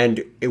great.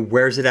 And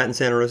where's it at in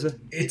Santa Rosa?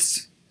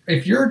 It's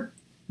if you're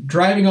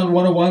driving on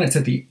 101, it's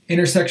at the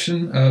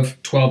intersection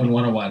of 12 and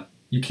 101.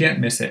 You can't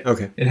miss it.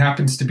 Okay. It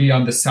happens to be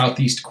on the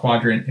southeast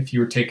quadrant if you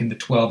were taking the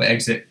 12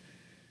 exit.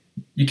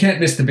 You can't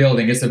miss the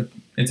building. It's a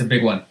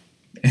big one.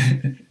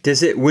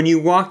 Does it, when you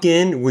walk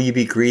in, will you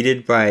be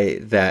greeted by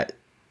that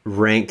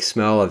rank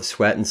smell of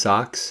sweat and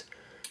socks?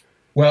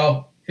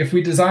 Well, if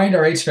we designed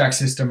our HVAC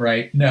system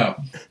right,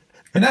 no.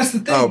 And that's the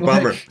thing. Oh,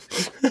 bummer.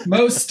 Like,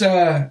 most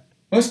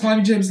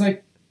climbing gyms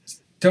like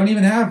don't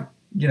even have,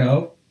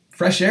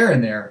 fresh air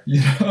in there,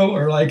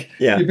 or like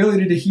the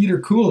ability to heat or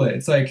cool it.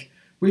 It's like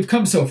we've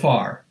come so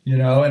far,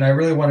 and I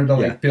really wanted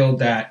to build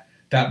that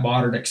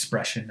modern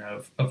expression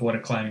of what a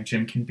climbing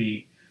gym can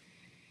be.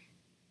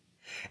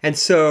 And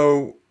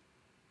so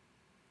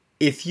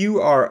if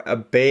you are a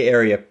Bay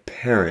Area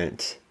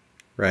parent,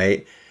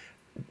 right,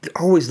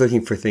 always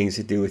looking for things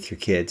to do with your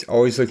kids,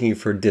 always looking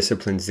for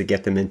disciplines to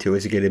get them into.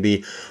 Is it going to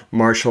be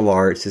martial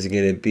arts? Is it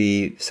going to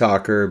be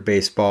soccer,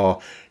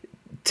 baseball?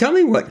 Tell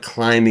me what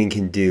climbing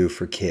can do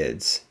for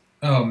kids.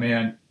 Oh,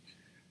 man.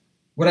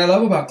 What I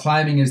love about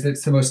climbing is that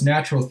it's the most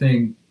natural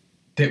thing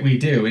that we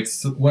do.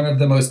 It's one of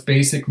the most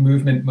basic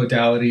movement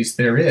modalities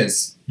there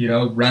is.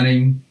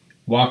 Running,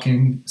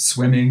 walking,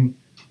 swimming,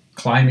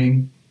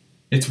 climbing.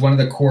 It's one of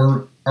the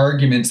core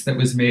arguments that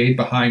was made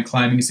behind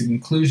climbing's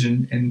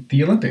inclusion in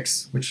the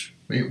Olympics, which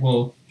it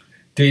will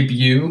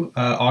debut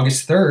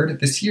August 3rd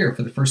this year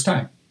for the first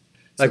time.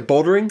 Like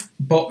bouldering?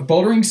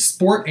 Bouldering,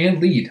 sport,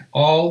 and lead.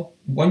 All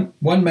one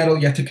medal.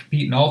 You have to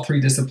compete in all three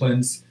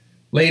disciplines.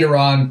 Later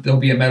on, there'll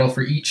be a medal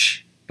for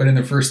each, but in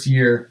the first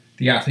year,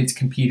 the athletes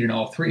compete in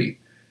all three.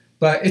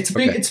 But it's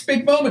big. Okay. It's a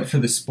big moment for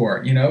the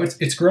sport.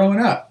 It's growing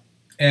up,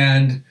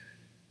 and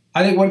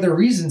I think one of the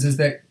reasons is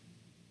that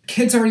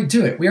kids already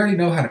do it. We already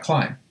know how to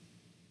climb.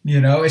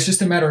 It's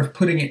just a matter of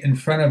putting it in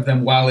front of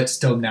them while it's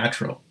still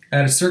natural.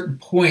 At a certain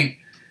point,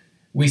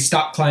 we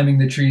stop climbing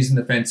the trees and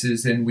the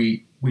fences, and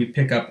we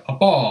pick up a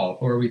ball,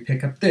 or we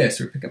pick up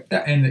this, or pick up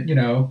that,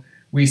 and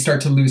we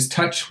start to lose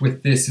touch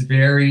with this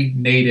very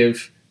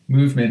native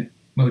movement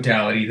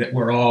modality that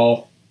we're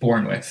all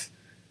born with.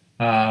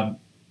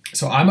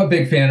 So I'm a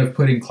big fan of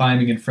putting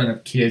climbing in front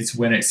of kids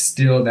when it's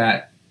still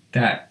that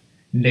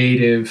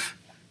native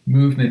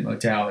movement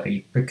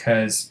modality,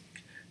 because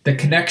the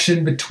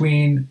connection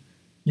between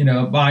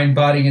mind,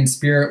 body, and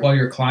spirit while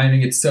you're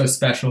climbing, it's so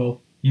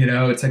special.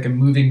 It's like a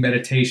moving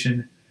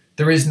meditation.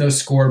 There is no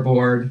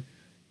scoreboard.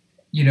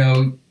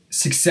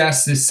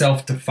 Success is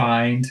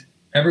self-defined.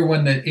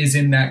 Everyone that is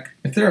in that,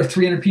 if there are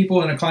 300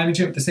 people in a climbing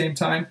gym at the same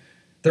time,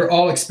 they're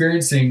all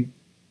experiencing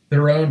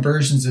their own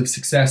versions of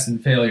success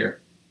and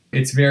failure.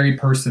 It's very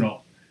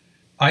personal.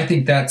 I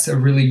think that's a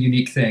really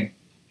unique thing.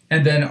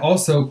 And then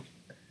also,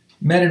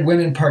 men and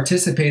women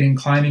participate in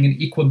climbing in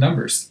equal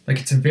numbers. Like,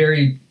 it's a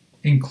very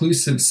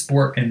inclusive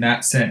sport in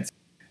that sense.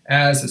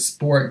 As a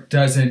sport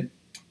doesn't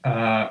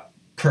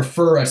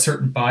prefer a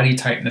certain body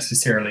type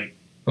necessarily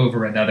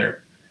over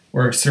another,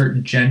 or a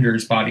certain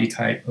gender's body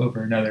type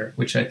over another,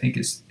 which I think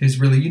is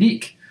really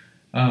unique.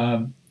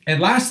 And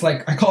last,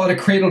 I call it a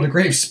cradle to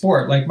grave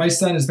sport. Like, my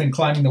son has been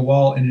climbing the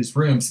wall in his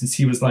room since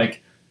he was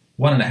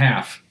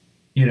 1.5,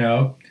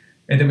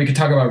 And then we could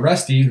talk about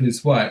Rusty,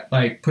 who's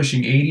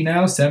pushing 80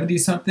 now, 70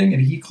 something,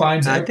 and he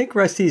climbs. I think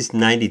Rusty's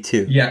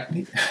 92. Yeah.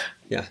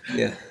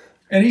 Yeah.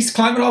 And he's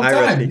climbing all the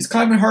time. Rusty. He's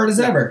climbing hard as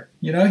ever.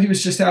 He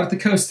was just out at the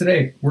coast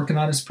today working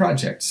on his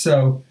project.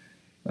 So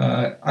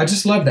I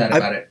just love that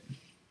about it.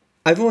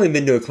 I've only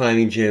been to a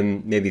climbing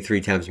gym maybe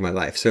 3 times in my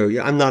life. So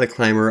I'm not a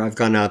climber. I've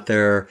gone out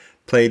there,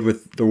 played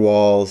with the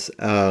walls.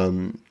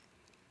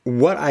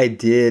 What I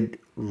did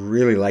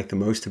really like the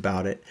most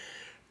about it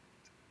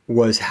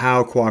was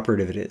how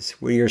cooperative it is.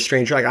 When you're a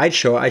stranger, I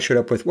showed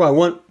up with,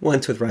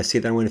 once with Rusty,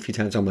 then I went a few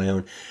times on my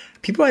own.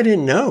 People I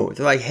didn't know,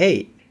 they're like,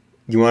 hey,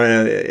 you want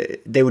to,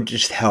 they would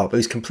just help. It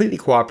was completely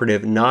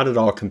cooperative, not at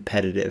all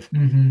competitive.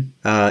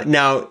 Mm-hmm.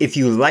 Now, if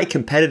you like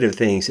competitive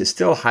things, it's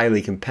still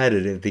highly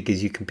competitive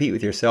because you compete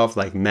with yourself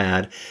like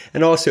mad.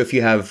 And also, if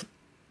you have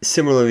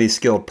similarly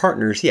skilled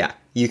partners,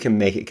 you can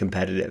make it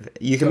competitive.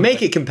 You can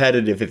make it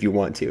competitive if you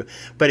want to.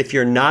 But if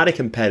you're not a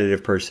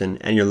competitive person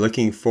and you're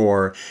looking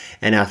for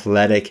an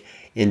athletic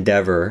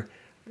endeavor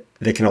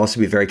that can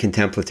also be very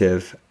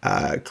contemplative,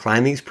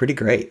 climbing's pretty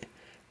great.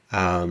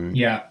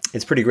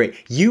 It's pretty great.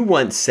 You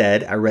once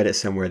said, I read it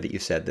somewhere that you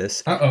said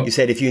this. Uh-oh. You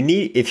said if you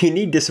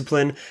need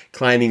discipline,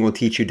 climbing will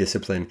teach you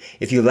discipline.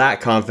 If you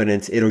lack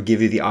confidence, it'll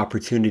give you the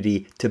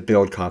opportunity to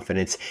build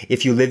confidence.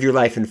 If you live your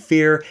life in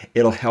fear,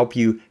 it'll help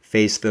you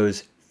face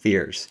those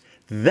fears.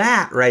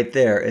 That right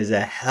there is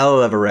a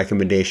hell of a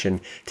recommendation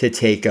to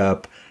take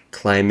up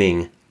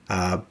climbing,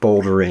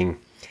 bouldering,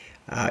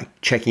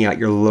 checking out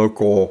your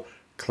local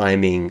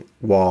climbing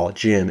wall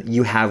gym.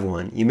 You have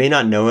one. You may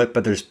not know it,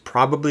 but there's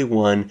probably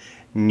one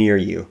near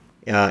you.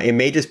 It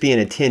may just be in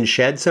a tin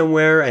shed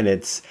somewhere, and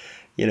it's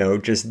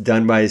just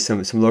done by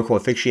some local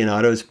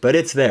aficionados, but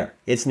it's there.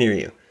 It's near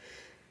you.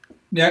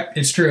 Yeah,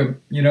 it's true.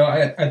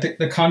 I think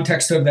the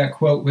context of that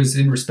quote was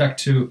in respect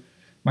to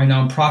my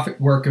nonprofit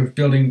work of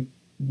building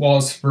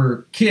walls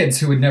for kids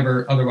who would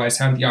never otherwise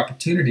have the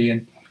opportunity.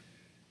 And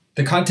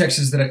the context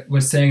is that I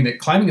was saying that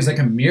climbing is like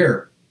a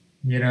mirror,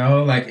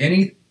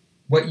 like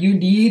what you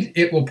need,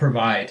 it will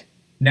provide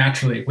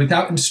naturally,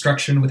 without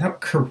instruction,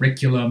 without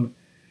curriculum.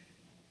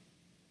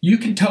 You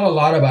can tell a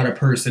lot about a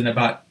person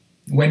about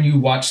when you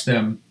watch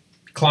them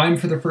climb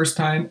for the first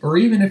time, or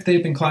even if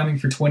they've been climbing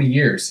for 20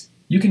 years,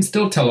 you can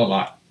still tell a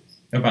lot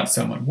about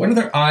someone. What are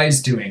their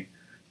eyes doing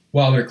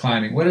while they're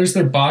climbing? What is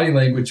their body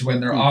language when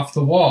they're off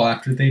the wall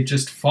after they've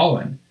just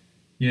fallen?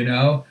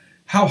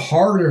 How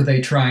hard are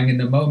they trying in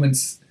the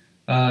moments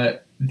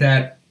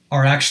that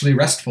are actually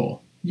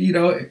restful? Do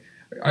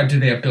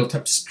they have built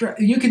up stress?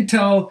 You can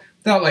tell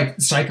without like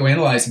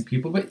psychoanalyzing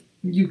people, but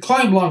you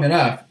climb long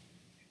enough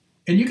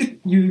and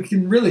you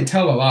can really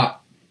tell a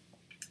lot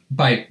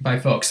by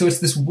folks. So it's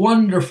this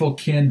wonderful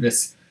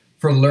canvas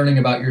for learning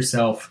about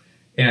yourself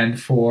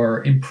and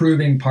for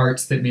improving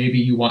parts that maybe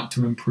you want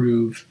to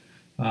improve.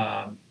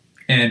 And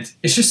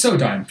it's just so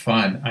darn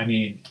fun. I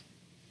mean,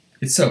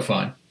 it's so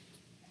fun.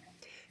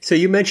 So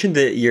you mentioned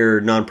that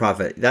your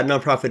nonprofit, that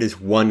nonprofit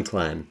is One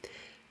Climb.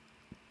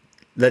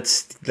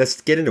 Let's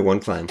get into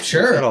One Climb.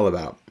 Sure. What's that all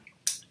about?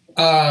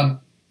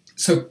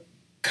 So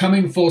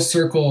coming full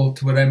circle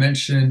to what I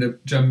mentioned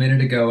a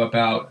minute ago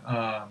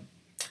about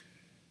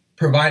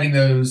providing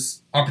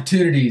those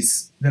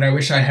opportunities that I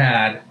wish I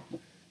had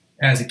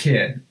as a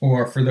kid,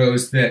 or for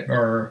those that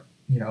are,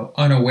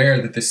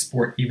 unaware that this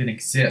sport even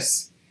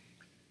exists.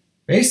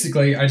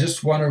 Basically, I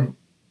just want to,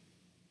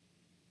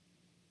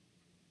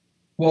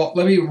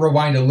 let me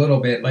rewind a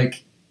little bit.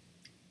 Like,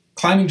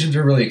 climbing gyms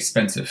are really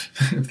expensive.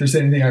 If there's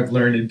anything I've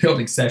learned in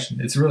building session,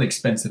 it's really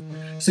expensive.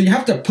 So you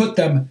have to put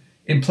them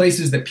in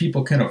places that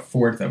people can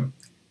afford them.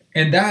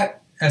 And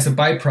that, as a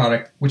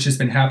byproduct, which has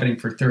been happening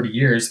for 30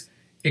 years,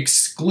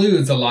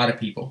 excludes a lot of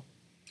people.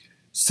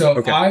 So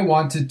okay. I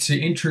wanted to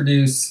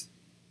introduce,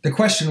 the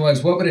question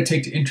was, what would it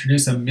take to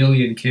introduce 1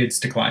 million kids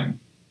to climbing?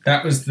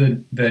 That was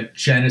the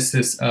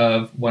genesis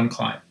of One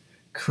Climb,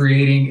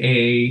 creating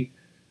a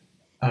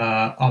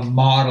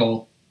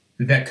model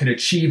that could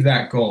achieve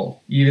that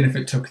goal, even if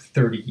it took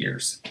 30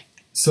 years.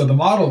 So the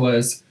model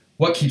was,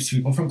 what keeps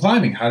people from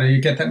climbing? How do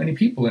you get that many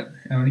people,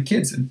 how many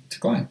kids to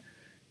climb?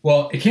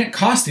 Well, it can't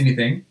cost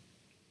anything,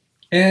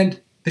 and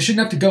they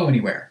shouldn't have to go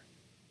anywhere.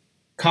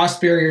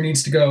 Cost barrier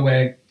needs to go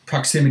away.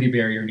 Proximity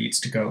barrier needs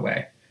to go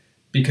away,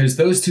 because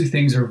those two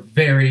things are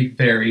very,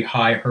 very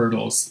high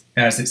hurdles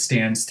as it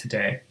stands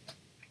today.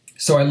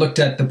 So I looked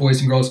at the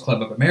Boys and Girls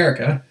Club of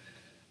America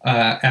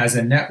as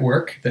a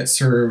network that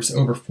serves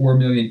over 4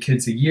 million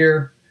kids a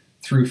year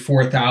through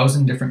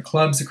 4,000 different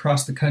clubs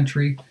across the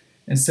country,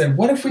 and said,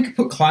 what if we could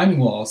put climbing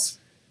walls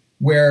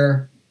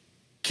where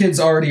kids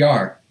already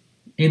are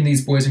in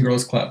these Boys and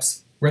Girls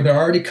Clubs, where they're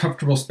already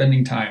comfortable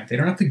spending time. They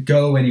don't have to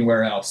go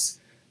anywhere else.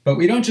 But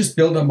we don't just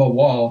build them a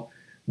wall,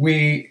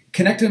 we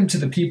connect them to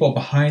the people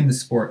behind the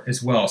sport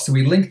as well. So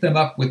we link them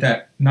up with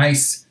that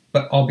nice,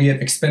 but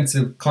albeit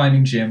expensive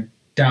climbing gym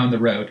down the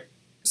road,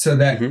 so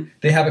that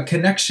they have a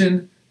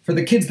connection. For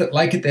the kids that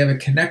like it, they have a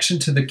connection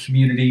to the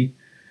community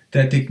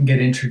that they can get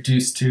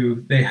introduced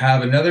to. They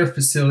have another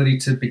facility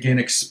to begin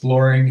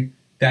exploring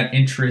that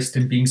interest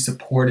and being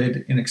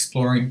supported in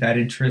exploring that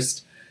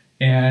interest,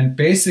 and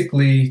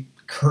basically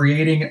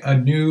creating a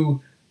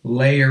new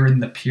layer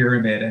in the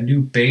pyramid, a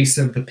new base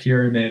of the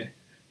pyramid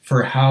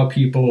for how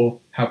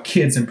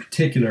kids in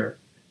particular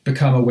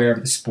become aware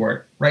of the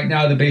sport. Right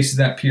now, the base of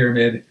that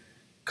pyramid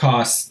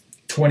costs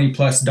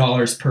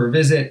 $20+ per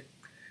visit,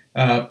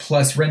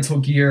 plus rental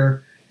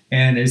gear,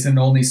 and is in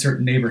only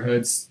certain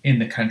neighborhoods in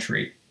the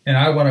country. And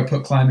I want to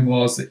put climbing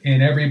walls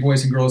in every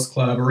Boys and Girls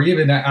Club, or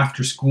even that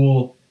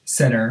after-school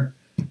center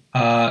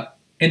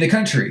in the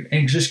country,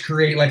 and just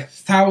create like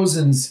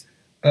thousands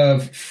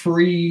of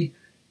free,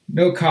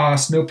 no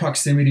cost, no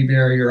proximity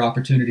barrier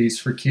opportunities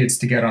for kids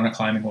to get on a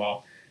climbing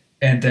wall.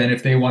 And then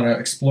if they want to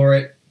explore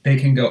it, they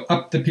can go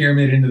up the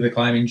pyramid into the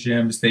climbing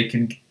gyms. They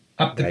can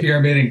up the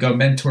pyramid and go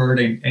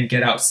mentored and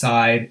get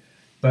outside.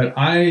 But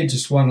I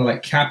just want to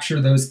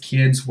capture those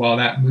kids while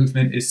that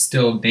movement is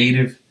still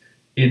native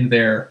in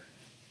their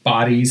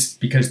bodies,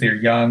 because they're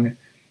young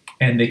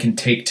and they can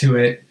take to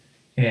it.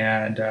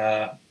 And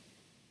I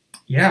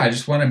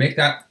just want to make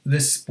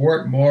this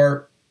sport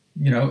more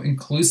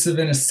inclusive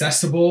and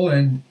accessible,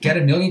 and get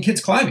 1 million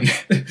kids climbing.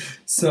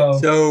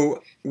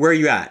 So where are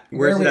you at?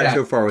 Where's it at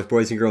so far with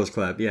Boys and Girls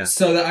Club? Yeah.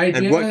 So the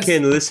idea, and what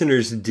can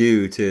listeners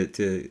do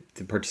to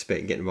participate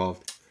and get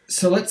involved?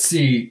 So let's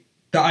see.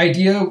 The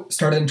idea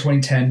started in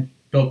 2010,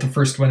 built the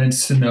first one in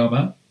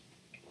Sonoma,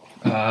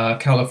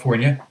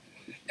 California.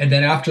 And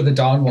then after the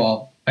Dawn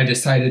Wall, I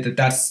decided that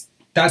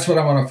that's what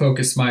I want to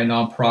focus my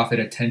nonprofit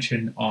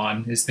attention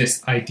on, is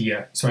this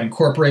idea. So I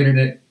incorporated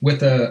it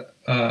with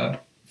a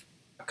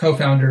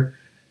co-founder,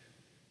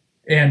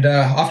 and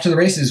off to the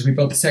races. We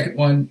built the second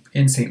one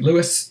in St.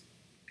 Louis,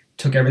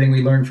 took everything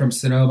we learned from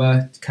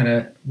Sonoma, kind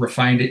of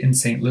refined it in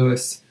St.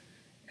 Louis,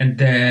 and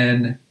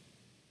then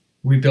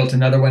we built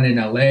another one in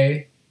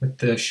LA with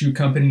the shoe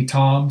company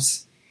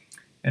Tom's,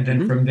 And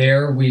then from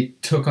there, we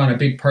took on a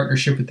big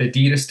partnership with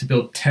Adidas to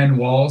build 10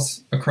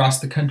 walls across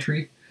the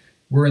country.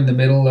 We're in the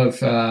middle of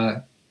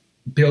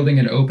building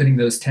and opening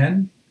those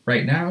 10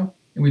 right now.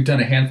 And we've done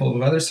a handful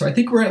of others. So I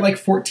think we're at like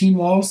 14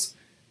 walls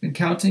and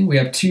counting. We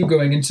have 2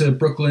 going into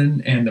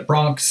Brooklyn and the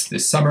Bronx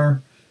this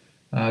summer,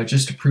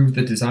 just to prove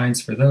the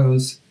designs for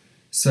those.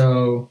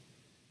 So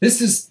this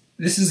is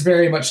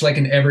very much like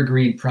an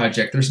evergreen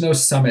project. There's no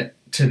summit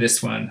to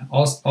this one.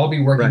 I'll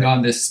be working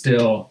on this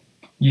still,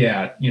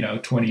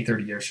 20,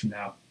 30 years from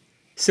now.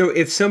 So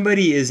if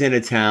somebody is in a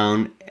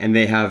town and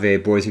they have a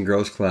Boys and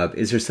Girls Club,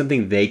 is there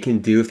something they can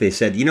do if they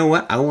said, you know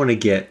what, I want to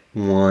get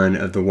one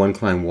of the One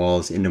Climb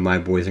walls into my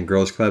Boys and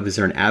Girls Club? Is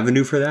there an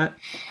avenue for that?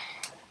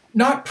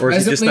 Not presently. Or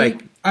is it just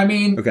like, I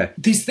mean,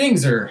 these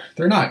things they're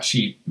not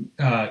cheap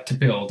to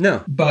build.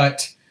 No.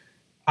 But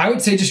I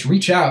would say just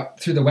reach out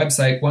through the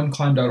website,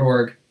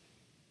 oneclimb.org,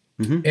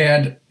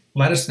 and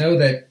let us know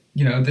that,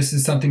 this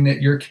is something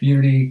that your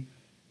community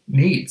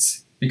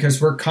needs,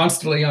 because we're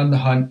constantly on the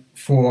hunt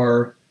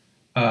for,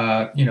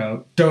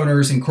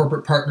 donors and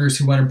corporate partners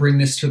who want to bring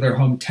this to their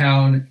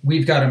hometown.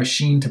 We've got a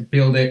machine to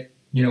build it.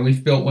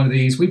 We've built one of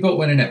these. We built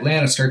one in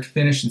Atlanta, start to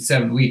finish, in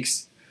 7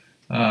 weeks.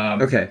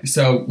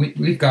 So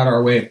we've got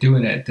our way of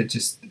doing it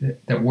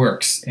that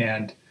works.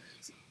 And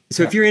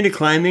so if you're into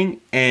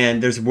climbing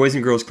and there's a Boys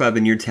and Girls Club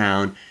in your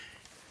town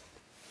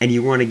and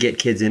you want to get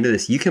kids into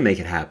this, you can make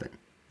it happen.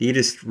 You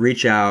just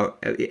reach out,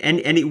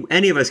 and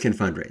any of us can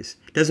fundraise.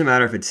 It doesn't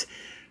matter if it's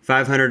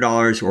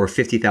 $500 or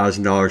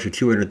 $50,000 or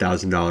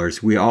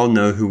 $200,000. We all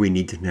know who we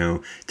need to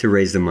know to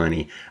raise the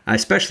money,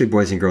 especially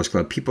Boys and Girls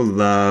Club. People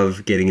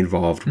love getting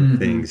involved with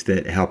things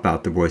that help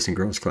out the Boys and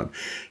Girls Club.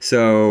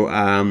 So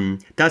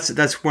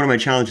that's one of my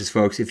challenges,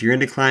 folks. If you're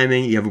into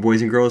climbing, you have a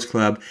Boys and Girls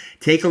Club,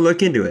 take a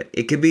look into it.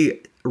 It could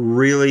be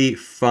really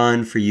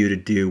fun for you to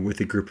do with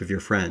a group of your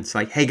friends.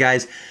 Like, hey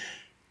guys,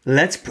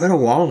 let's put a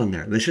wall in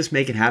there. Let's just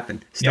make it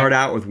happen. Start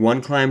out with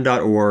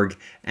oneclimb.org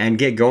and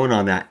get going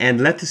on that. And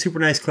let the Super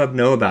Nice Club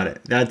know about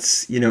it.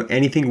 That's,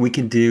 anything we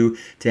can do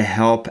to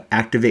help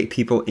activate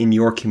people in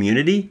your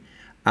community.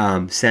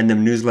 Send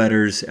them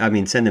newsletters.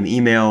 Send them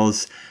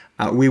emails.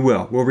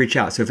 We'll reach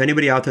out. So if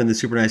anybody out there in the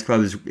Super Nice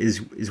Club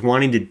is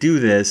wanting to do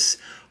this,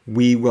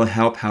 we will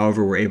help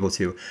however we're able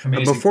to.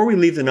 But before we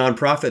leave the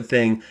nonprofit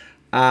thing,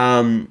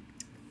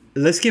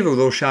 let's give a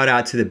little shout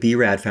out to the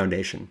BRAD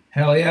Foundation.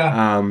 Hell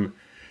yeah.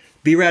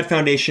 BRAD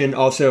Foundation,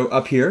 also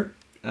up here,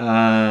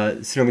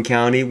 Sonoma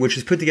County, which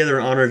is put together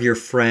in honor of your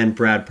friend,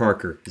 Brad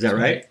Parker. Is that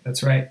right?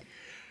 That's right.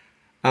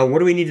 What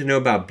do we need to know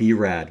about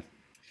BRAD?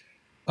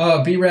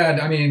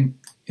 BRAD,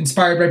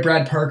 inspired by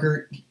Brad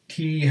Parker.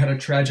 He had a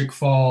tragic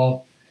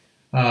fall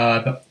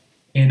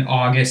in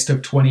August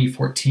of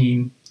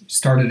 2014.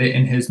 Started it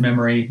in his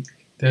memory.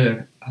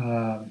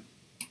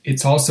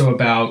 It's also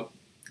about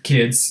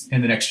kids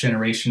and the next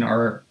generation.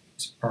 Our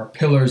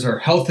pillars are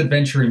health,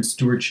 adventure, and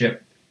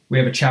stewardship. We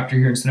have a chapter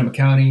here in Sonoma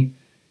County.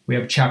 We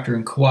have a chapter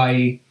in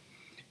Kauai.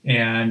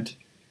 And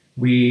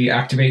we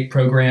activate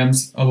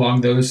programs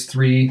along those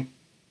 3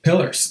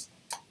 pillars.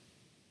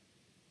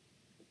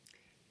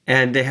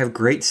 And they have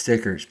great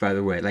stickers, by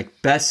the way.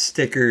 Like, best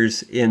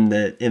stickers in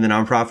the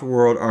nonprofit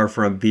world are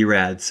from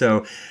BRAD.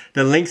 So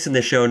the link's in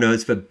the show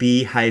notes, but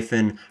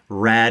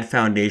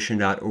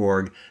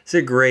b-radfoundation.org. It's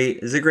a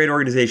great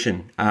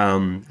organization.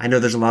 I know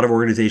there's a lot of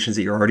organizations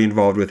that you're already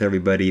involved with,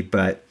 everybody,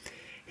 but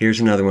here's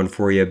another one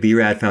for you.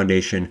 BRAD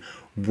Foundation,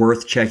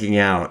 worth checking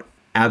out.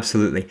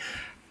 Absolutely.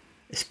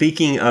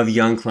 Speaking of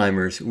young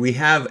climbers, we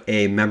have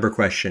a member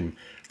question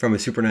from a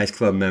Super Nice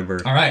Club member.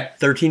 All right.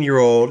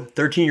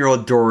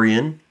 13-year-old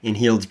Dorian in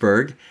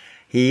Healdsburg.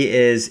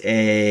 He's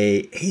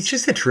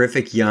just a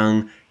terrific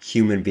young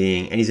human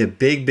being, and he's a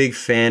big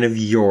fan of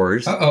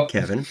yours,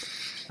 Kevin.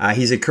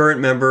 He's a current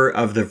member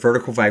of the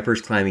Vertical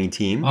Vipers climbing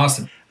team.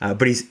 Awesome.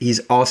 But he's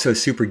also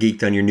super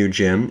geeked on your new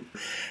gym.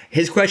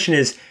 His question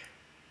is,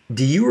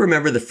 do you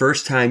remember the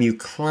first time you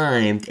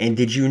climbed, and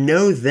did you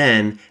know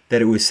then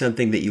that it was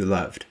something that you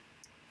loved?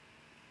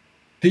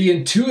 The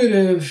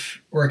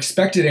intuitive or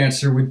expected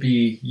answer would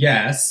be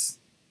yes,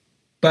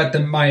 but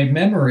my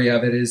memory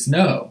of it is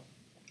no.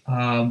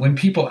 When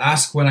people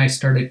ask when I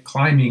started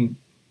climbing,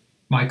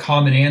 my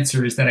common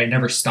answer is that I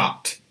never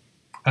stopped.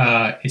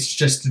 It's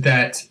just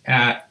that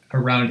at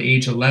around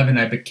age 11,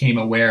 I became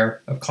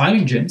aware of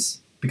climbing gyms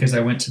because I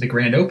went to the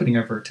grand opening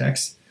of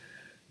Vertex.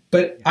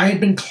 But I had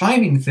been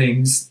climbing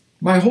things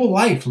my whole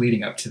life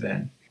leading up to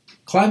then.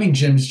 Climbing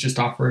gyms just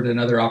offered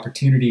another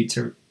opportunity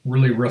to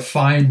really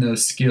refine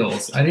those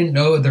skills. I didn't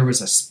know there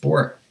was a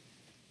sport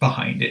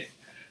behind it.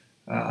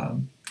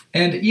 And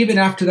even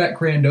after that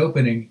grand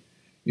opening,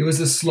 it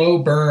was a slow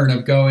burn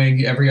of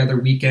going every other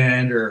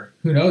weekend or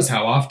who knows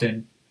how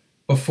often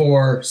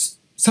before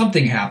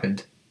something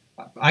happened.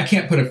 I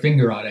can't put a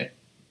finger on it.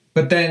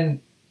 But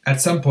then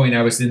at some point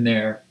I was in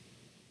there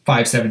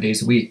 5-7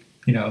 days a week,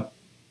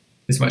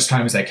 as much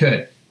time as I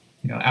could,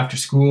 after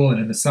school and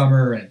in the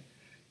summer. And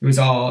it was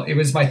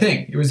my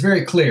thing. It was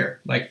very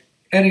clear. Like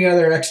any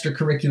other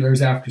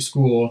extracurriculars after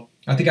school,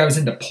 I think I was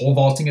into pole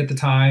vaulting at the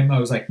time. I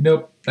was like,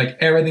 nope, like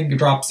everything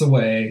drops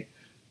away.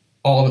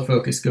 all the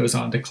focus goes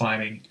on to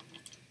climbing.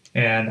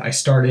 And I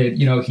started,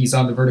 he's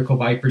on the Vertical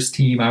Vipers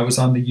team. I was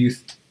on the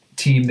youth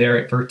team there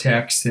at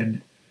Vertex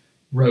and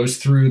rose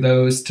through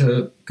those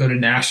to go to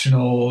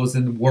nationals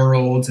and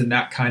worlds and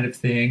that kind of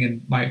thing.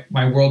 And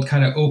my world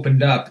kind of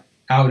opened up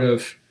out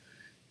of,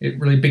 it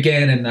really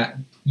began in that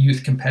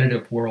youth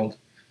competitive world.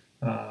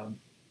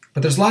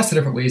 But there's lots of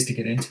different ways to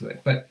get into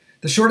it. But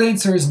the short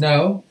answer is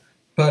no.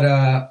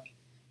 But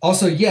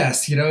also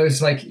yes,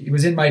 it's like it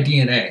was in my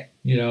DNA.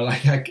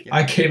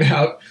 I came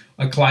out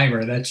a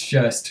climber. That's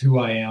just who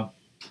I am.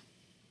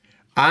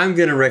 I'm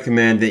going to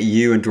recommend that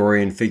you and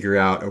Dorian figure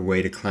out a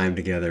way to climb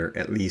together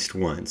at least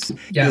once.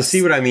 Yes. You'll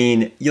see what I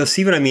mean. You'll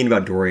see what I mean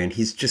about Dorian.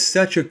 He's just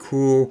such a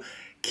cool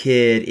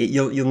kid.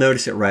 You'll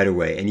notice it right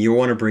away, and you'll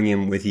want to bring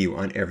him with you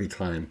on every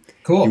climb.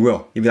 Cool. You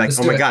will. You'll be like, Let's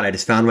oh do my it. God, I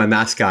just found my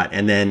mascot.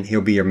 And then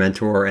he'll be your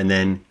mentor, and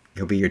then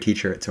he'll be your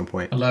teacher at some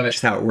point. I love it.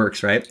 Just how it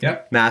works, right?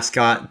 Yep.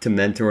 Mascot to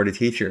mentor to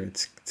teacher.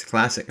 It's a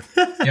classic.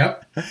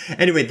 Yep.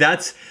 Anyway,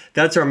 that's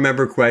our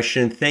member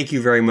question. Thank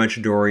you very much,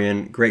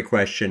 Dorian. Great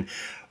question.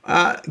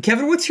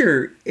 Kevin, what's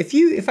your, I'm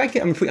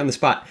gonna put you on the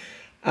spot.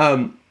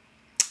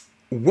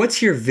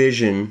 What's your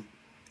vision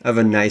of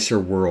a nicer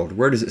world?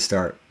 Where does it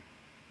start?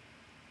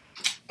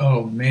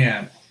 Oh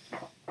man.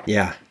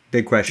 Yeah,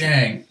 big question.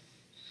 Dang.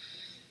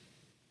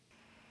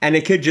 And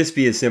it could just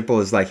be as simple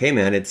as like, hey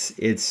man,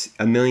 it's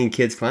a million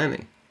kids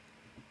climbing.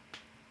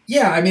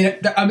 Yeah, I mean,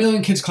 a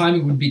million kids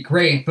climbing would be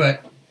great,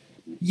 but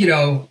you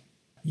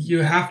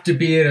have to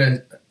be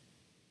at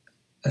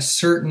a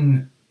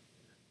certain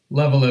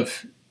level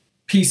of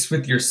peace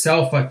with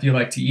yourself, I feel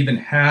like, to even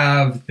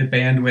have the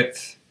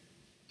bandwidth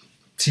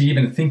to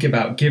even think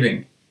about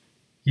giving,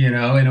 in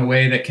a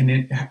way that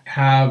can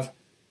have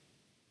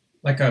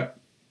like a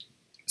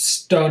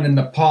stone in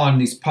the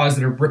pond, these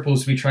positive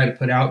ripples we try to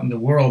put out in the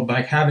world.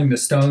 Like having the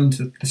strength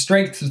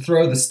to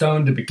throw the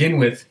stone to begin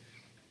with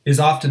is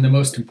often the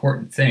most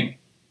important thing,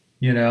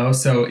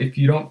 So if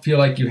you don't feel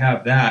like you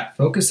have that,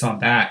 focus on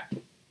that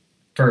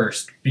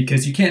first,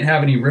 because you can't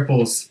have any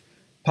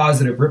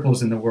positive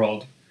ripples in the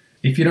world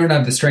if you don't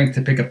have the strength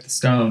to pick up the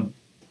stone,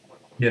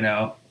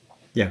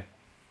 Yeah,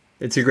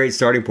 it's a great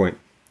starting point.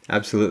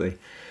 Absolutely.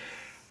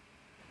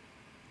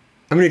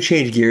 I'm going to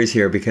change gears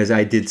here because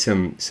I did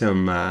some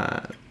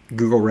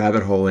Google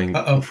rabbit holing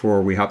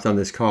before we hopped on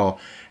this call.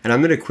 And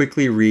I'm going to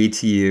quickly read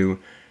to you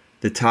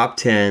the top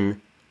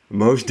 10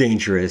 most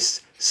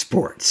dangerous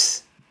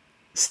sports,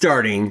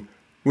 starting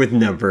with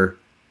number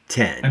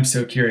 10. I'm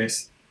so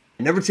curious.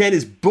 Number 10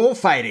 is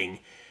bullfighting.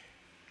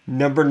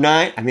 Number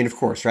 9, I mean, of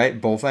course, right?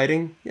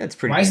 Bullfighting? Yeah, it's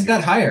pretty Why isn't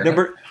that higher?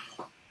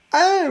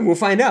 We'll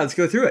find out. Let's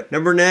go through it.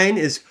 Number 9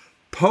 is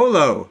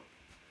polo.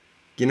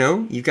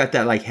 You've got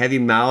that like heavy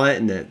mallet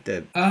and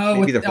the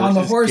on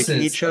the horses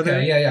kicking each other.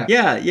 Okay,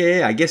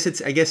 yeah. I guess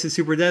it's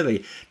super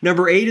deadly.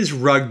 Number 8 is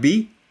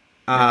rugby.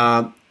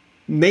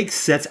 Makes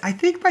sense. I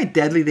think by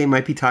deadly they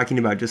might be talking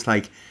about just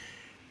like,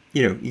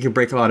 you can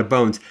break a lot of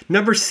bones.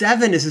 Number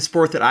 7 is a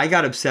sport that I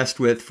got obsessed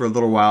with for a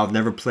little while. I've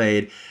never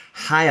played.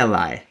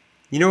 Jaialai.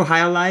 You know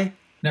Jaialai?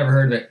 Never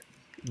heard of it.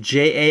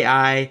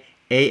 Jaialai.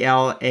 They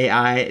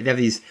have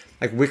these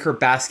like wicker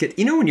basket.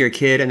 When you're a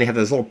kid and they have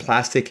those little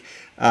plastic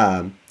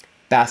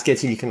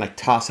baskets and you can like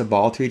toss a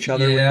ball to each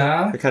other.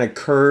 Yeah. They're kind of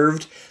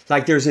curved.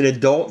 Like there's an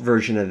adult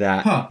version of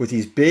that with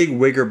these big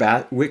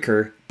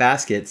wicker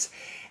baskets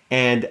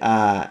and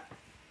a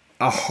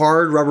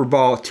hard rubber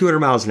ball, 200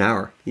 miles an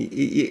hour.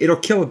 It'll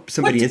kill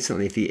somebody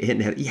instantly if you hit in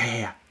the head.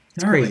 Yeah.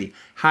 It's crazy.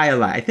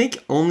 Jaialai. I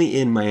think only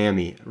in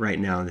Miami right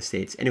now in the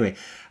States. Anyway,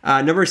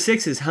 number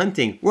 6 is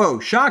hunting. Whoa,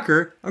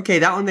 shocker. Okay,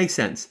 that one makes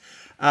sense.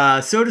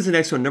 So does the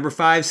next one. Number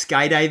 5,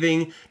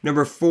 skydiving.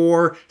 Number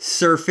 4,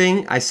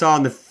 surfing. I saw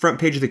on the front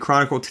page of the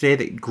Chronicle today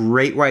that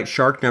great white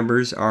shark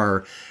numbers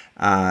are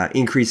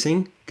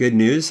increasing. Good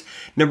news.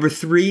 Number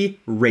 3,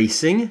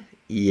 racing.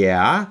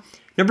 Yeah.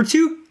 Number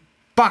 2,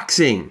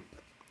 boxing.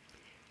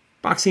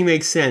 Boxing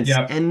makes sense.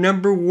 Yep. And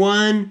number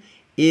 1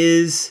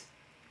 is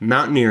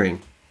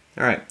mountaineering.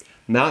 All right.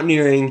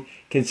 Mountaineering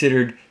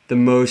considered the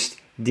most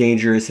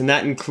dangerous, and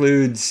that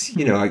includes,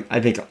 I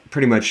think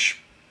pretty much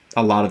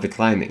a lot of the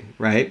climbing,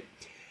 right?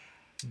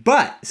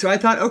 But, so I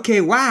thought, okay,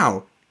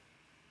 wow,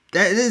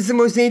 that is the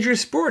most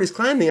dangerous sport is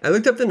climbing. I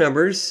looked up the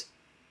numbers.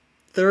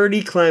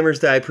 30 climbers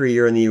die per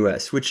year in the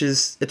U.S., which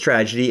is a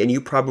tragedy, and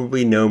you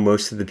probably know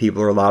most of the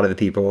people or a lot of the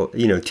people,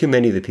 too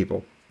many of the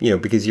people,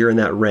 because you're in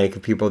that rank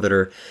of people that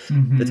are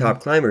the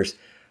top climbers.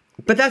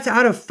 But that's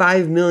out of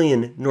 5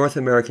 million North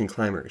American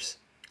climbers,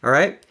 all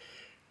right?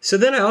 So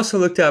then I also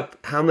looked up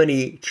how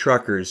many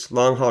truckers,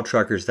 long-haul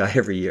truckers, die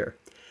every year.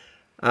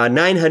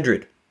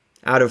 900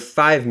 out of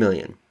 5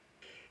 million.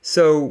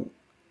 So,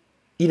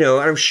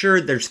 I'm sure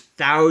there's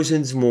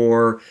thousands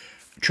more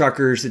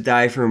truckers that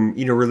die from,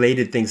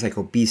 related things like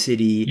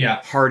obesity,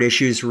 heart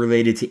issues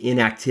related to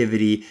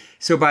inactivity.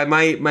 So by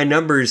my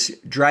numbers,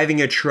 driving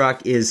a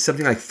truck is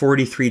something like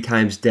 43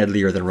 times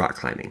deadlier than rock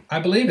climbing. I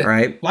believe it.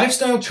 Right?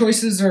 Lifestyle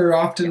choices are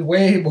often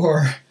way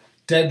more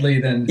deadly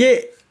than...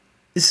 Yeah.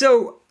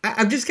 So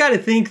I've just got to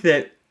think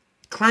that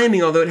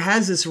climbing, although it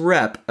has this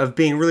rep of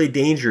being really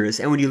dangerous,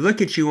 and when you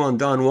look at you on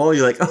Dawn Wall,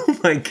 you're like, oh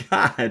my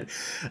God.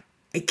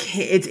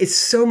 It's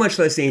so much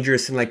less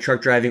dangerous than like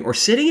truck driving or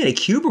sitting in a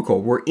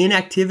cubicle where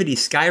inactivity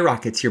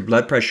skyrockets your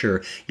blood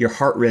pressure, your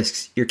heart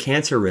risks, your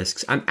cancer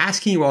risks. I'm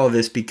asking you all of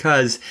this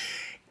because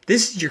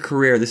this is your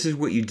career. This is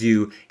what you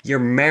do. You're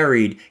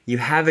married. You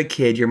have a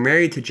kid. You're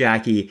married to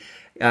Jackie.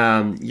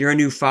 You're a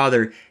new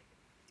father.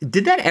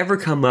 Did that ever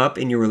come up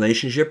in your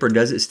relationship, or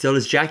does it still?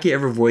 Does Jackie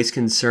ever voice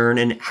concern?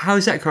 And how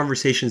has that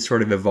conversation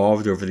sort of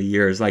evolved over the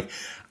years? Like,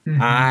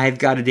 I've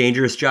got a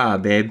dangerous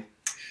job, babe.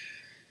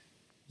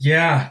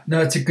 Yeah,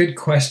 no, it's a good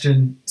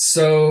question.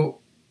 So,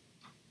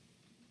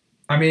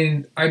 I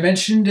mean, I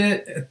mentioned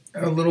it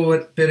a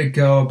little bit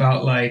ago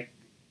about like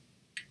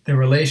the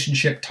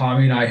relationship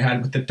Tommy and I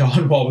had with the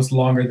Dawn Wall was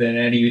longer than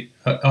any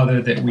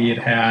other that we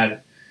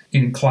had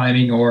in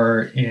climbing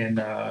or in,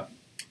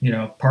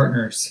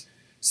 partners.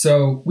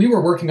 So we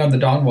were working on the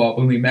Dawn Wall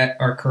when we met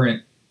our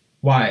current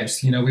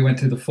wives. You know, we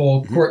went through the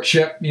full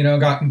courtship,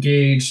 got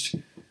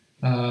engaged,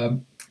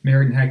 married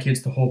and had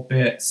kids, the whole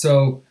bit.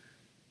 So,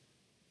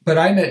 but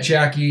I met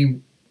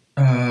Jackie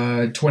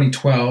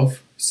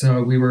 2012,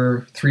 so we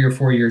were 3 or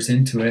 4 years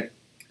into it.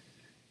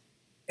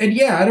 And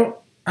yeah,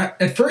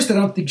 at first I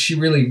don't think she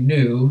really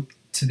knew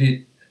to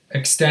the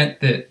extent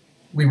that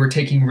we were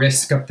taking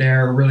risks up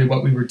there, or really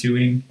what we were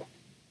doing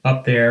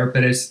up there.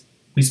 But as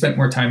we spent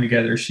more time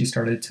together, she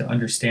started to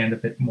understand a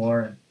bit more.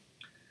 And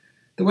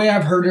the way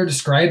I've heard her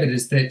describe it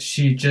is that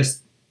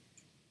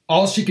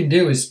all she can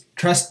do is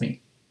trust me.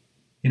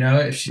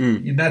 If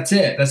she, that's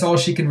it. That's all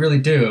she can really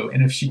do.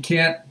 And if she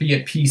can't be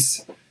at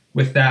peace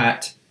with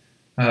that,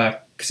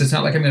 because it's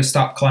not like I'm going to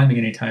stop climbing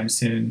anytime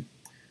soon,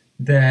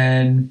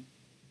 then,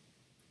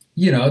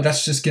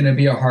 that's just going to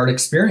be a hard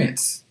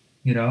experience,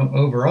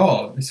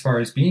 overall, as far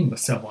as being with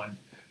someone.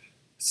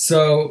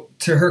 So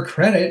to her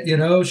credit,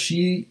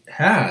 she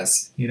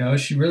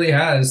really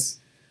has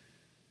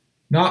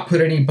not put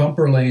any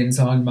bumper lanes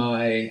on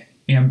my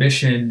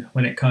ambition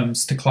when it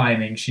comes to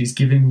climbing. She's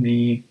giving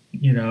me,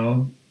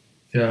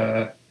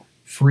 the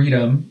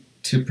freedom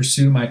to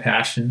pursue my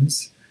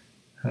passions,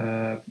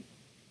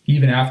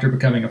 even after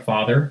becoming a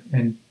father.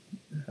 And,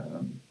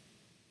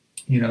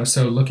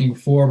 so looking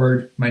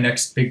forward, my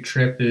next big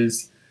trip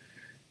it's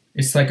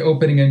like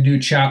opening a new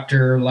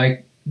chapter,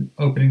 like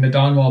opening the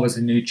Dawn Wall was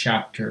a new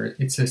chapter.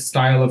 It's a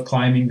style of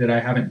climbing that I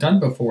haven't done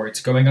before.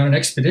 It's going on an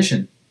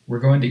expedition. We're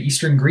going to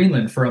Eastern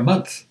Greenland for a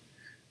month.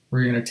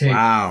 We're going to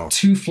take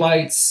 2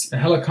 flights, a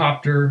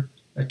helicopter,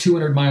 a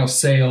 200-mile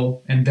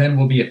sail, and then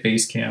we'll be at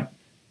base camp.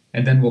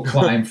 And then we'll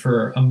climb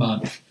for a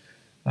month.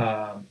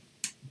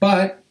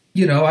 But,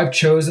 I've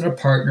chosen a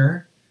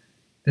partner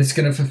that's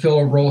going to fulfill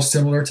a role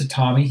similar to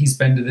Tommy. He's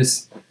been to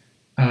this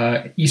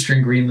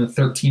Eastern Greenland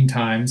 13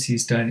 times.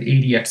 He's done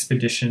 80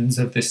 expeditions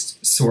of this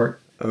sort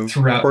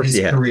throughout his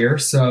career.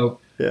 So,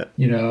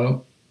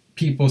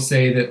 people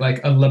say that like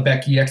a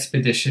Lebeki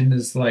expedition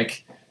is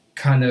like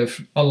kind of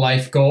a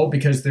life goal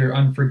because they're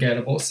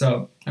unforgettable.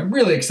 So I'm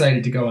really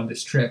excited to go on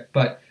this trip.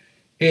 But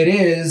it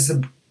is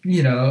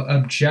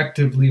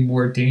objectively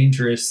more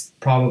dangerous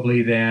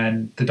probably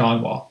than the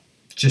Dawn Wall,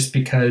 just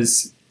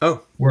because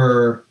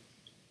we're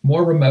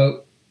more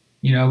remote.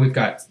 We've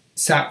got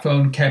sat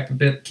phone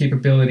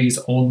capabilities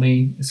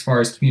only as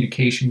far as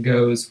communication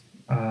goes.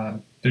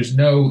 There's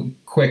no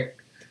quick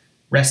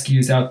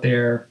rescues out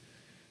there.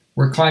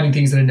 We're climbing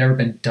things that have never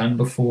been done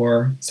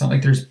before. It's not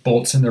like there's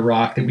bolts in the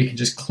rock that we can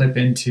just clip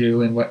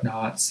into and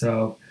whatnot.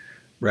 So,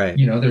 right.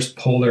 There's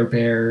polar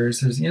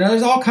bears.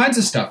 There's all kinds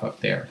of stuff up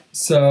there.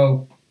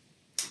 So,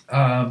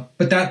 but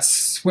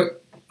that's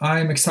what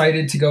I'm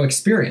excited to go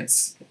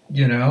experience,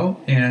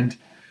 and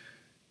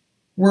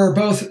we're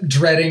both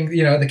dreading,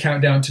 the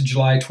countdown to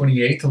July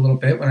 28th a little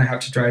bit when I have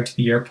to drive to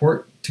the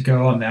airport to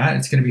go on that.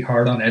 It's going to be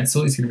hard on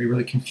Edsel. He's going to be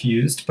really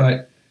confused,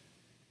 but,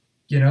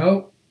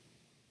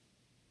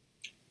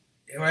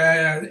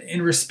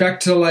 in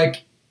respect to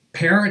like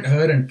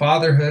parenthood and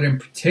fatherhood in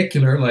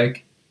particular,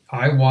 like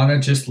I want to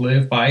just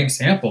live by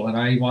example, and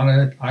I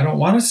don't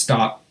want to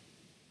stop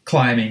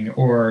climbing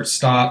or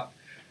stop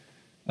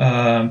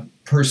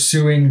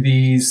pursuing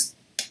these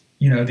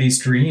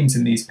dreams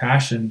and these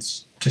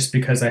passions just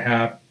because I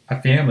have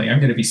a family. I'm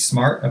going to be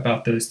smart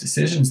about those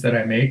decisions that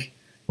I make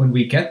when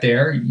we get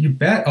there. You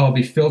bet I'll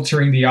be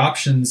filtering the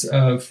options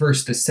of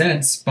first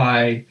ascents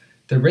by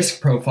the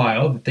risk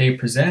profile that they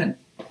present,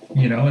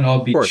 and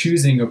I'll be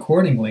choosing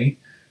accordingly.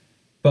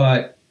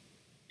 But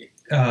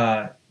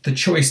the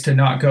choice to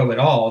not go at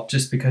all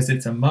just because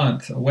it's a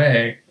month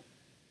away,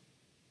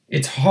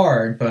 it's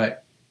hard,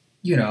 but,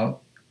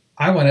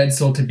 I want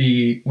Edsel to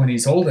be, when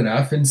he's old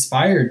enough,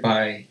 inspired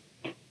by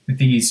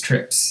these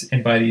trips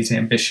and by these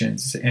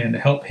ambitions, and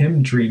help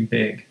him dream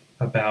big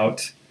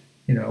about,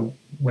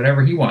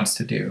 whatever he wants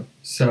to do.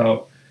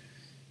 So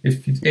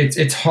if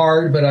it's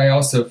hard, but I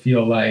also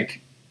feel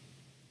like,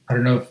 I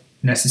don't know if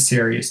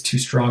necessary is too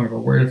strong of a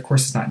word. Of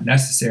course it's not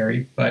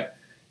necessary, but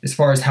as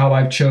far as how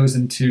I've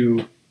chosen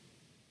to,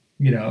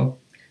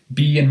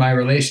 be in my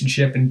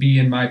relationship and be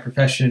in my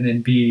profession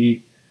and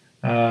be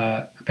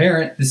a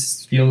parent,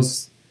 this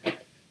feels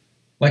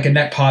like a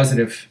net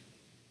positive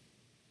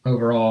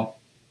overall.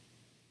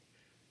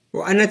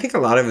 Well, and I think a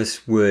lot of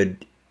us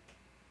would,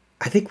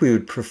 I think we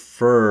would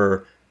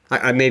prefer,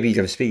 maybe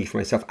I'm speaking for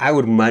myself, I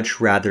would much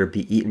rather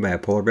be eaten by a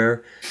polar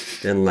bear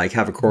than like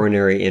have a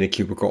coronary in a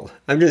cubicle.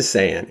 I'm just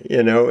saying,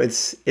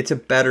 it's a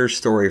better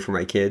story for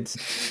my kids,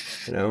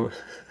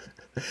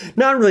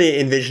 Not really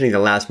envisioning the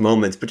last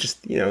moments, but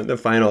just, the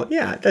final,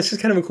 that's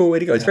just kind of a cool way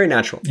to go. It's very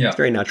natural. Yeah. It's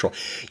very natural.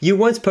 You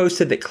once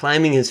posted that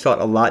climbing has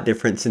felt a lot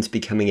different since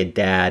becoming a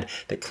dad,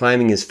 that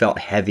climbing has felt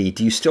heavy.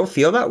 Do you still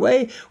feel that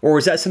way? Or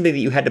was that something that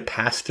you had to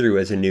pass through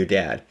as a new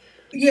dad?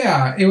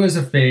 Yeah, it was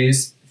a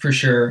phase for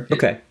sure.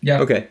 Okay. Yeah.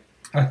 Okay.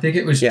 I think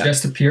it was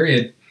just a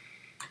period.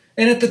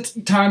 And at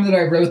the time that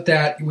I wrote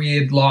that, we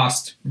had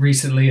lost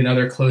recently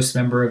another close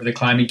member of the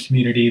climbing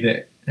community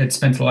that had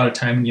spent a lot of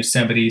time in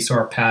Yosemite, so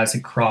our paths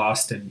had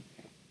crossed. And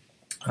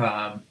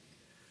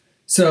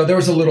so there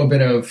was a little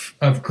bit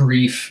of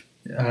grief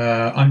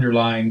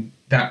underlying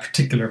that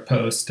particular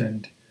post,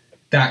 and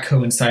that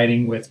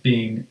coinciding with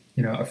being,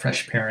 a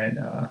fresh parent.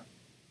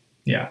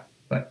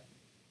 But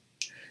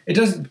it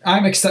doesn't,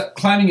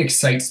 climbing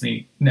excites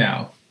me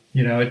now.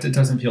 It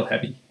doesn't feel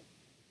heavy.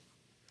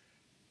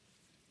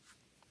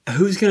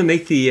 Who's going to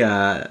make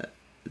the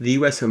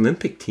U.S.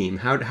 Olympic team?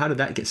 How did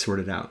that get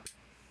sorted out?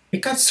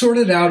 It got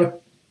sorted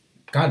out,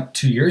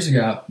 2 years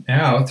ago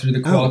now through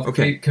the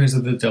qualification because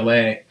of the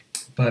delay.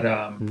 But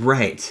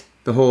right,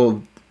 the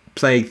whole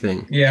plague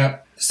thing. Yeah.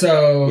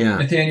 So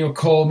Nathaniel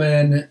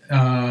Coleman,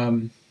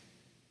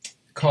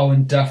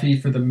 Colin Duffy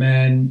for the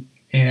men,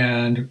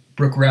 and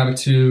Brooke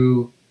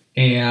Rabatou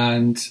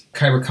and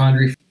Kyra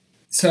Condry.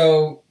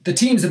 So the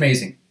team's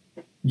amazing.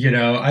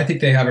 I think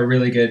they have a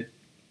really good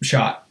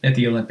shot at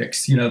the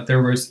Olympics.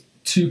 There was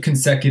 2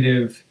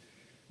 consecutive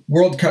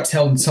World Cups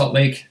held in Salt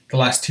Lake the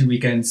last 2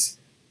 weekends.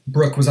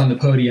 Brooke was on the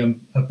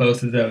podium of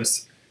both of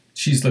those.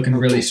 She's looking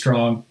really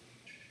strong.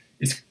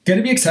 It's going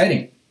to be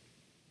exciting.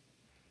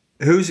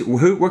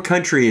 What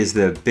country is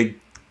the big,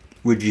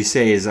 would you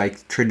say, is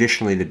like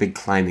traditionally the big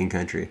climbing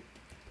country?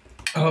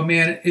 Oh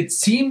man, it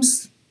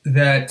seems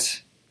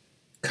that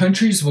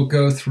countries will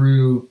go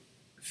through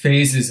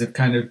phases of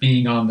kind of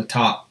being on the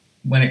top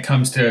when it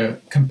comes to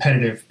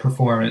competitive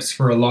performance.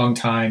 For a long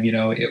time,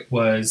 it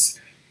was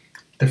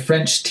the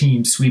French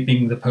team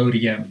sweeping the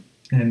podium.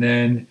 And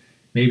then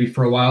maybe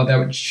for a while that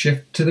would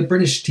shift to the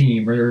British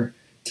team or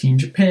Team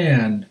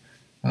Japan.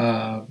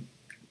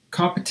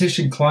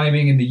 Competition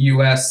climbing in the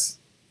U.S.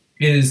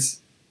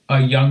 is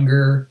a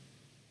younger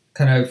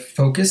kind of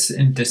focus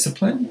and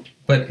discipline,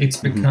 but it's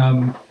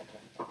become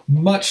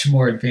much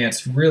more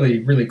advanced really,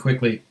 really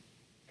quickly.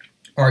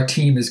 Our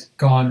team has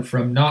gone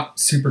from not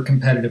super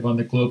competitive on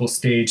the global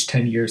stage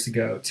 10 years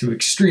ago to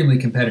extremely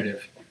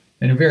competitive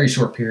in a very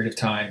short period of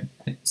time.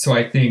 So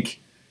I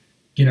think,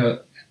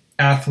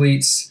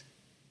 athletes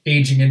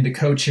aging into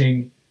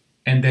coaching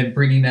and then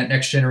bringing that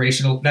next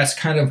generation, that's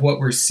kind of what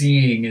we're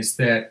seeing, is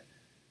that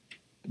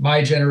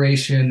my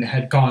generation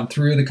had gone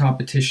through the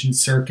competition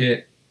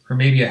circuit, or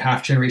maybe a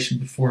half generation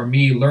before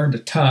me, learned a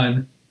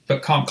ton,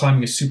 but comp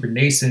climbing is super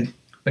nascent.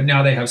 But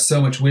now they have so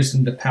much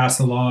wisdom to pass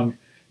along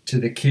to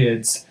the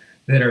kids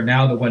that are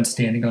now the ones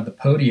standing on the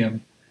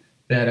podium,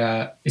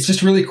 that it's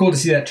just really cool to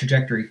see that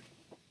trajectory.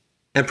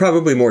 And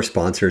probably more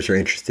sponsors are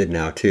interested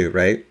now too,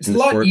 right? It's a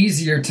lot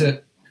easier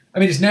to,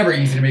 it's never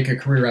easy to make a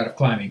career out of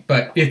climbing,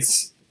 but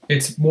it's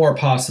more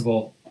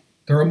possible.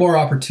 There are more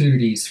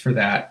opportunities for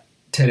that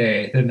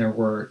today than there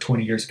were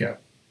 20 years ago.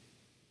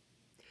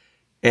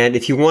 And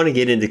if you want to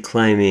get into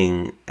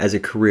climbing as a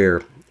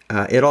career,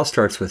 it all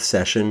starts with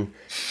Session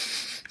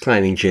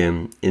Climbing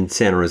Gym in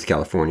Santa Rosa,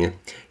 California.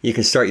 You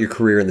can start your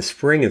career in the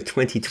spring of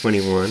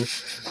 2021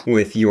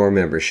 with your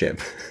membership.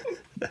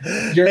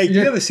 You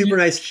have a super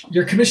nice...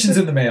 Your commission's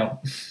in the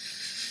mail.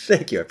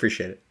 Thank you. I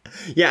appreciate it.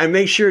 Yeah, and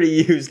make sure to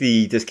use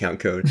the discount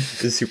code.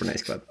 It's a super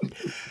nice club.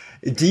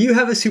 Do you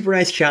have a super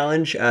nice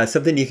challenge,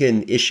 something you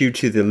can issue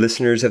to the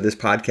listeners of this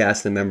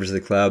podcast, the members of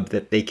the club,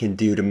 that they can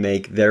do to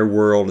make their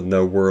world and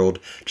the world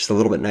just a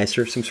little bit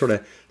nicer? Some sort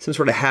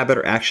of habit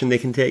or action they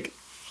can take?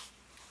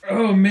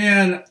 Oh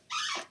man,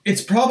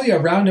 it's probably a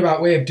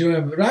roundabout way of doing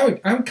it, but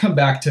I would come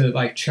back to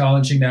like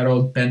challenging that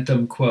old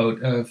Bentham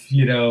quote of,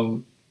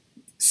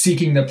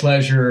 seeking the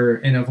pleasure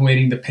and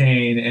avoiding the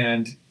pain,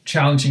 and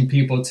challenging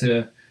people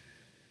to,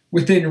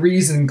 within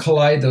reason,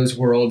 collide those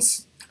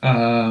worlds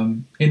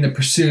in the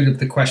pursuit of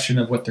the question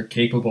of what they're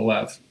capable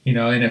of,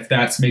 and if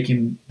that's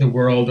making the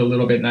world a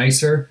little bit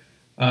nicer,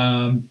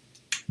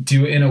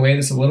 do it in a way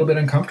that's a little bit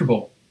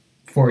uncomfortable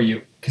for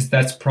you, because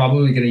that's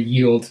probably going to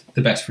yield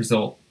the best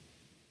result.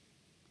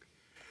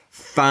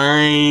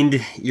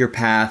 Find your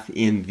path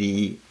in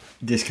the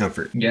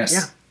discomfort. Yes.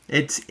 Yeah.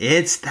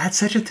 That's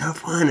such a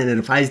tough one, and it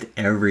applies to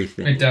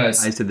everything. It does.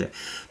 It applies to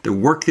the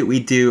work that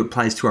we do. It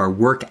applies to our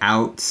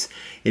workouts.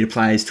 It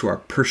applies to our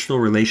personal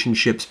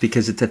relationships,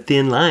 because it's a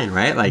thin line,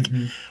 right? Like,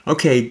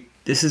 okay,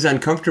 this is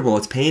uncomfortable.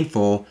 It's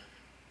painful,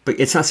 but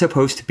it's not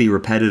supposed to be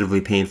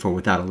repetitively painful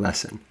without a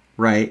lesson,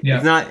 right?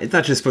 Yeah. It's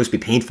not just supposed to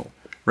be painful,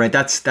 right?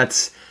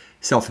 That's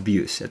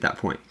self-abuse at that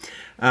point.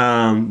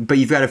 But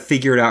you've got to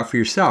figure it out for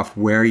yourself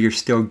where you're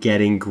still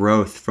getting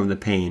growth from the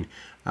pain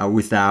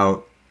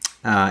without,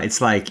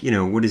 it's like,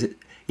 what is it?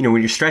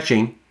 When you're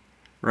stretching,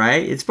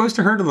 right? It's supposed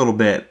to hurt a little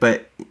bit,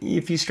 but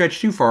if you stretch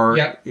too far,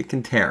 it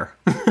can tear.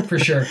 For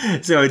sure.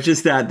 So it's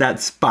just that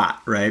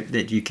spot, right?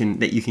 That you can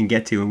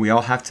get to. And we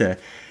have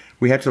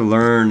to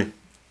learn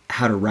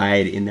how to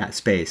ride in that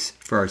space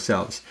for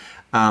ourselves.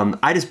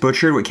 I just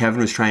butchered what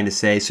Kevin was trying to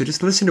say. So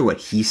just listen to what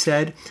he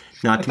said,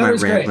 not to my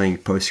rambling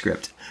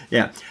postscript.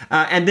 Yeah.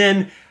 And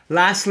then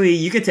lastly,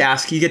 you get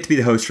to be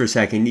the host for a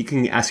second. You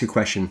can ask a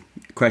question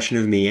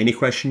of me, any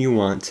question you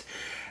want.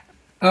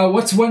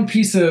 What's one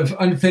piece of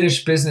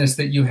unfinished business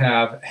that you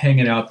have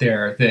hanging out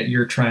there that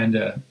you're trying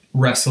to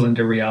wrestle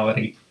into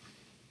reality?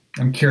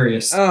 I'm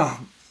curious. Oh,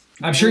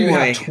 I'm sure you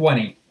have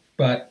 20,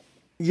 but...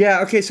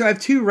 Yeah, okay, so I have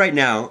 2 right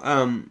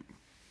now.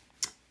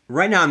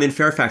 Right now I'm in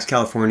Fairfax,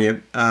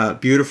 California.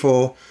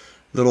 Beautiful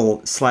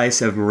little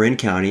slice of Marin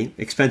County,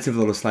 expensive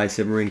little slice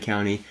of Marin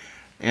County.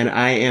 And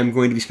I am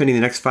going to be spending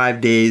the next 5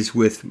 days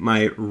with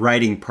my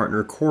writing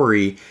partner,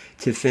 Corey,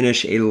 to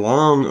finish a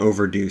long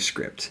overdue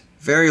script.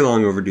 Very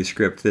long overdue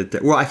script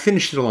well, I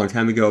finished it a long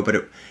time ago, but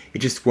it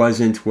just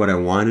wasn't what I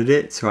wanted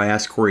it. So I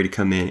asked Corey to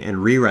come in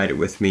and rewrite it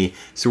with me.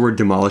 So we're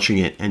demolishing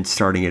it and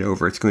starting it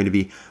over. It's going to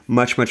be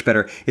much, much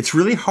better. It's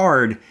really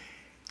hard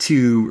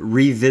to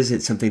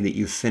revisit something that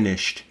you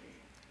finished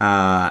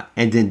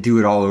and then do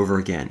it all over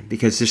again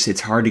because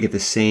it's hard to get the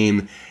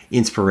same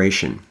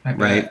inspiration,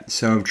 right?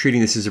 So I'm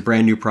treating this as a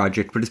brand new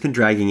project, but it's been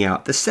dragging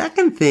out. The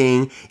second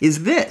thing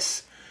is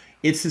this.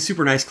 It's the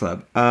Super Nice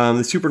Club.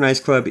 The Super Nice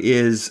Club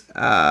is,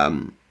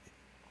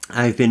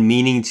 I've been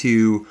meaning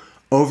to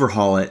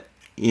overhaul it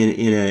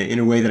in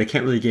a way that I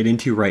can't really get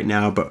into right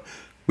now, but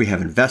we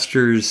have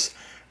investors,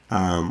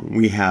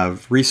 we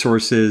have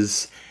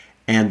resources,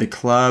 and the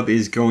club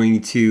is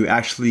going to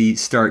actually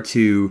start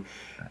to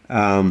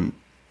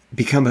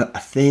become a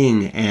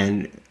thing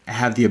and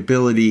have the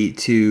ability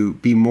to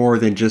be more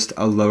than just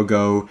a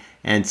logo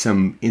and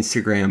some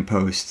Instagram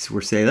posts.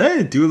 We're saying,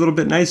 hey, do a little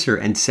bit nicer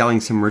and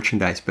selling some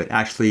merchandise, but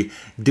actually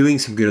doing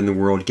some good in the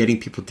world, getting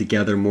people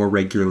together more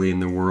regularly in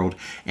the world,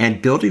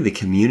 and building the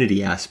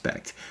community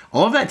aspect.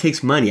 All of that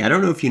takes money. I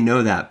don't know if you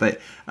know that,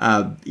 but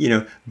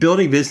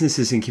building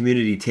businesses and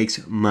community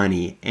takes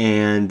money.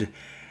 And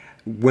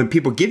when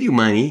people give you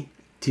money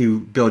to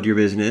build your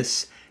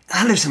business,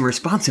 there's some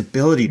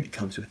responsibility that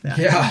comes with that.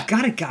 Yeah.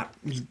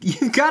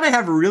 You've got to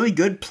have really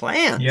good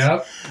plans.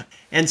 Yep.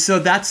 And so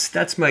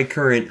that's my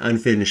current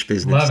unfinished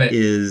business. Love it.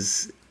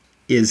 Is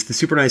the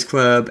Super Nice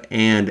Club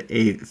and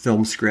a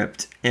film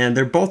script. And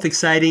they're both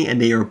exciting and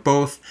they are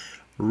both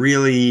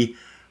really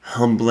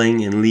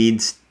humbling and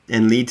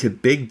lead to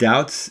big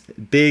doubts,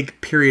 big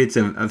periods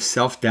of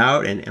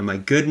self-doubt. And am I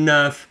good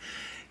enough?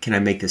 Can I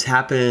make this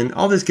happen?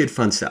 All this good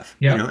fun stuff.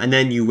 Yep. And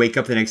then you wake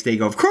up the next day and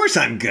go, of course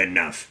I'm good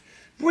enough.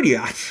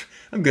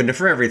 I'm good enough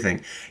for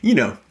everything.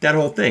 That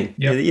whole thing.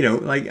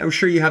 Yep. Like I'm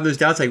sure you have those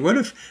doubts. Like what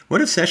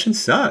if session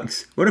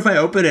sucks? What if I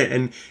open it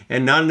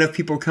and not enough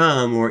people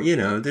come? Or,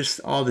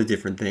 there's all the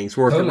different things.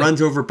 Or if it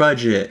runs over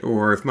budget,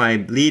 or if my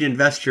lead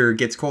investor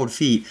gets cold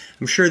feet.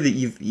 I'm sure that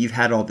you've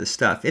had all this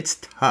stuff. It's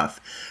tough.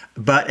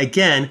 But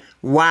again,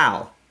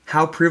 wow,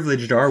 how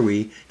privileged are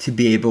we to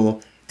be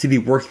able to be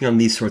working on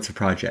these sorts of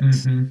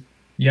projects? Mm-hmm.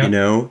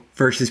 Yep.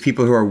 Versus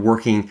people who are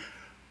working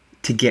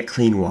to get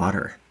clean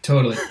water.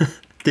 Totally.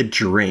 To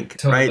drink,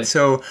 totally. Right?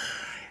 So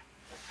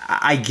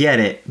I get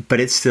it, but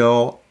it's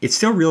still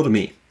real to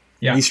me.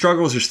 Yeah. These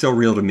struggles are still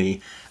real to me,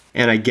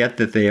 and I get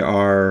that they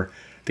are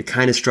the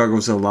kind of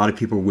struggles that a lot of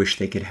people wish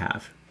they could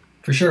have.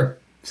 For sure.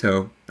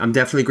 So I'm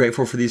definitely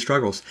grateful for these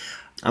struggles.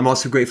 I'm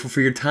also grateful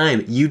for your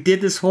time. You did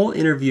this whole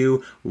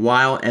interview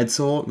while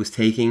Edsel was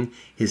taking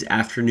his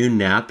afternoon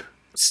nap.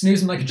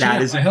 Snoozing like a champ.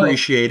 That is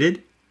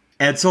appreciated.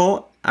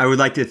 Edsel, I would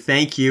like to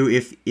thank you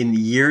if in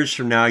years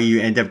from now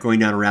you end up going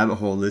down a rabbit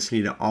hole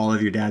listening to all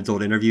of your dad's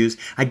old interviews.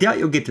 I doubt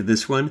you'll get to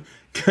this one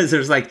because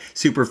there's like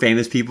super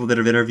famous people that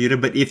have interviewed him.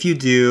 But if you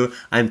do,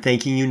 I'm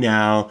thanking you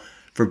now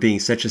for being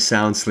such a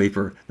sound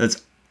sleeper.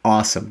 That's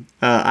awesome.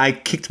 I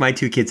kicked my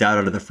 2 kids out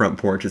onto the front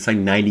porch. It's like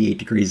 98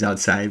 degrees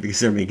outside because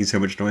they're making so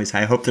much noise.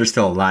 I hope they're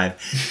still alive.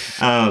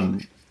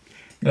 Thank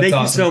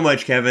you so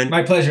much, Kevin.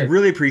 My pleasure.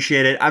 Really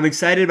appreciate it. I'm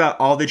excited about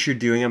all that you're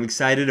doing. I'm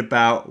excited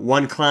about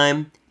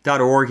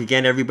OneClimb.org.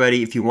 Again,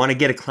 everybody, if you want to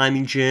get a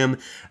climbing gym,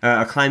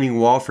 a climbing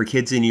wall for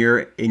kids in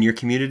your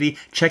community,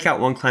 check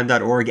out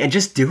OneClimb.org and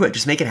just do it.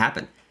 Just make it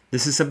happen.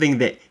 This is something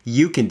that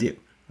you can do.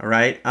 All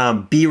right.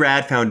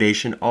 BRAD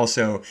Foundation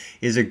also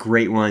is a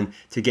great one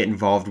to get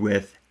involved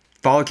with.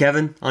 Follow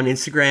Kevin on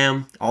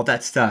Instagram, all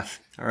that stuff.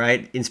 All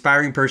right.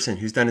 Inspiring person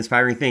who's done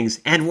inspiring things.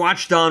 And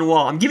watch Dawn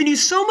Wall. I'm giving you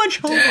so much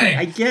homework. Dang.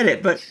 I get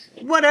it. But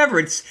whatever.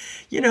 It's,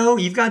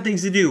 you've got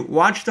things to do.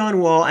 Watch Dawn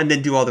Wall and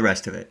then do all the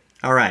rest of it.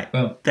 All right.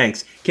 Boom.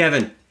 Thanks.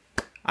 Kevin,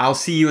 I'll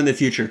see you in the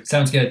future.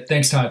 Sounds good.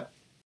 Thanks, Todd.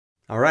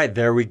 All right.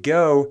 There we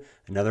go.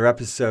 Another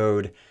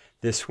episode.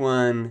 This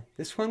one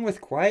with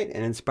quite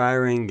an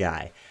inspiring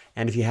guy.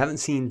 And if you haven't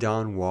seen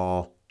Dawn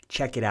Wall,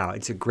 check it out.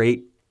 It's a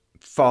great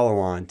follow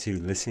on to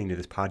listening to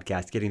this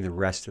podcast, getting the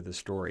rest of the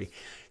story.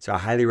 So I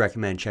highly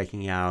recommend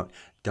checking out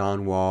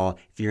Dawn Wall.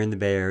 If you're in the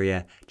Bay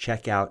Area,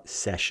 check out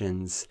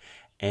Sessions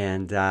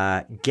and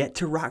get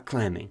to rock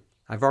climbing.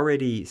 I've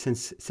already,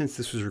 since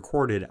this was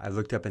recorded, I've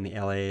looked up in the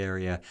LA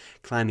area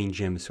climbing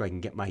gyms so I can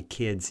get my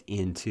kids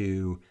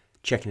into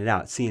checking it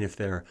out, seeing if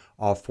they're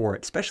all for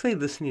it, especially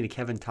listening to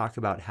Kevin talk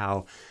about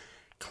how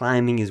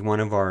climbing is one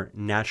of our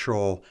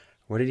natural,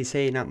 what did he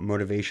say? Not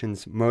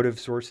motivations, motive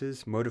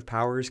sources, motive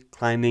powers,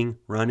 climbing,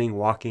 running,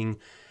 walking.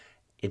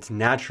 It's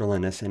natural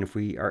in us. And if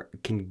we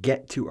can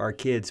get to our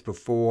kids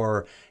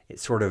before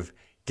it sort of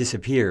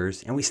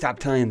disappears and we stop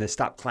telling them to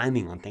stop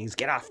climbing on things,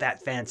 get off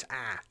that fence,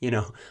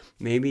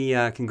 maybe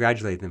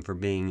congratulate them for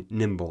being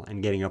nimble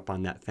and getting up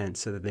on that fence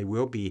so that they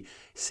will be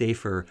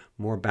safer,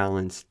 more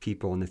balanced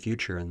people in the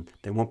future, and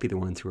they won't be the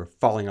ones who are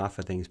falling off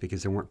of things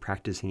because they weren't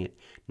practicing it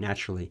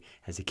naturally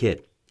as a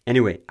kid.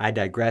 Anyway, I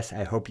digress.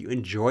 I hope you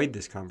enjoyed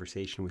this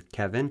conversation with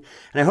Kevin,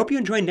 and I hope you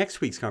enjoy next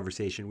week's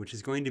conversation, which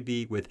is going to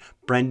be with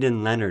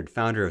Brendan Leonard,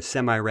 founder of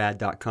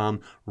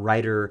semirad.com,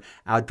 writer,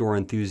 outdoor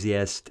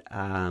enthusiast,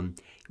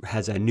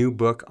 has a new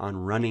book on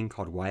running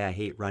called Why I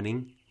Hate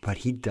Running, but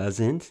he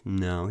doesn't.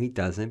 No, he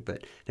doesn't, but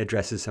it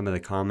addresses some of the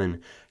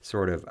common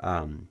sort of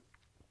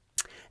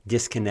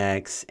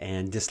disconnects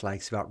and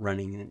dislikes about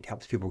running, and it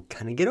helps people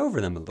kind of get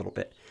over them a little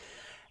bit.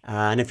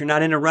 And if you're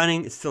not into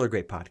running, it's still a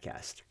great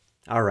podcast.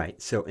 All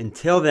right, so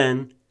until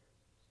then,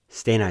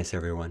 stay nice,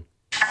 everyone.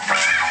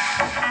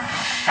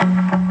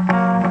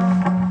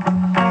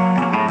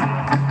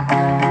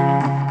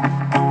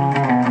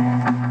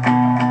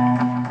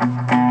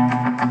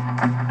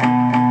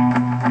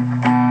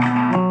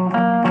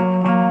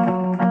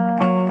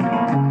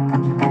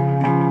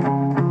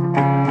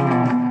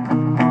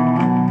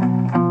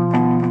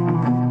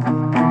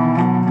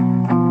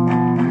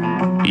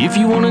 If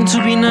you wanted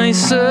to be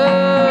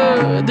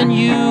nicer, then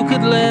you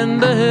could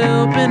lend a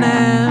helping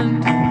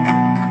hand.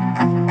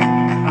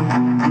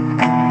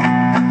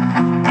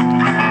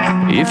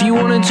 If you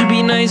wanted to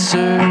be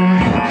nicer,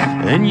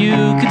 then you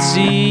could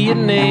see your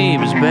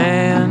neighbor's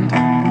band.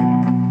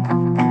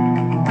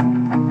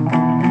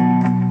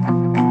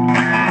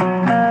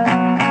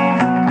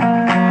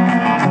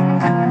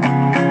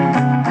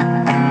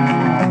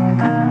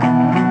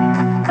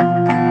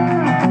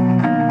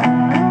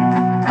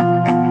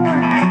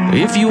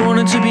 If you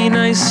wanted to be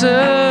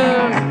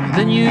nicer,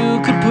 then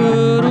you could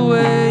put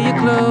away your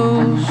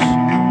clothes.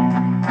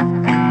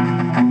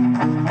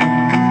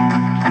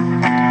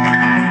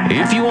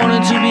 If you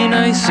wanted to be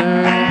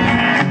nicer,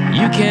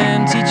 you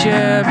can teach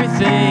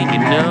everything you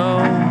know.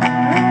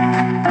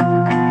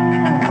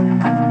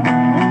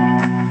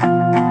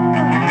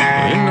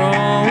 And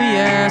all we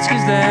ask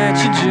is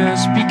that you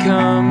just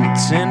become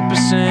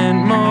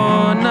 10%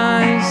 more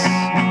nice.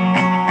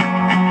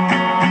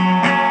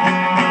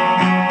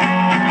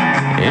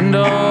 And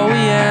all we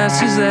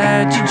ask is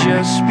that you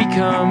just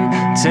become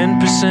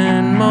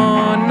 10%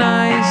 more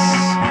nice.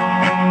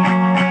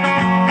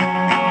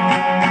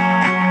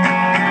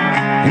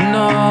 And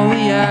all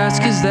we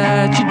ask is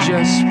that you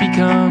just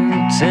become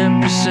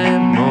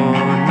 10%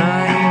 more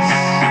nice.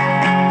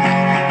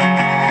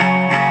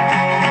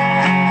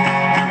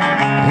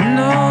 And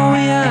all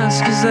we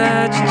ask is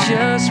that you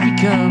just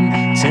become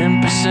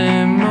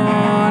 10%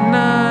 more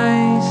nice.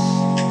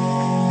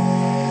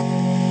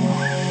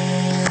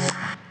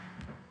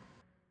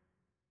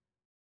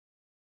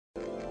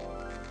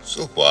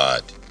 So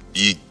what?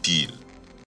 Big deal.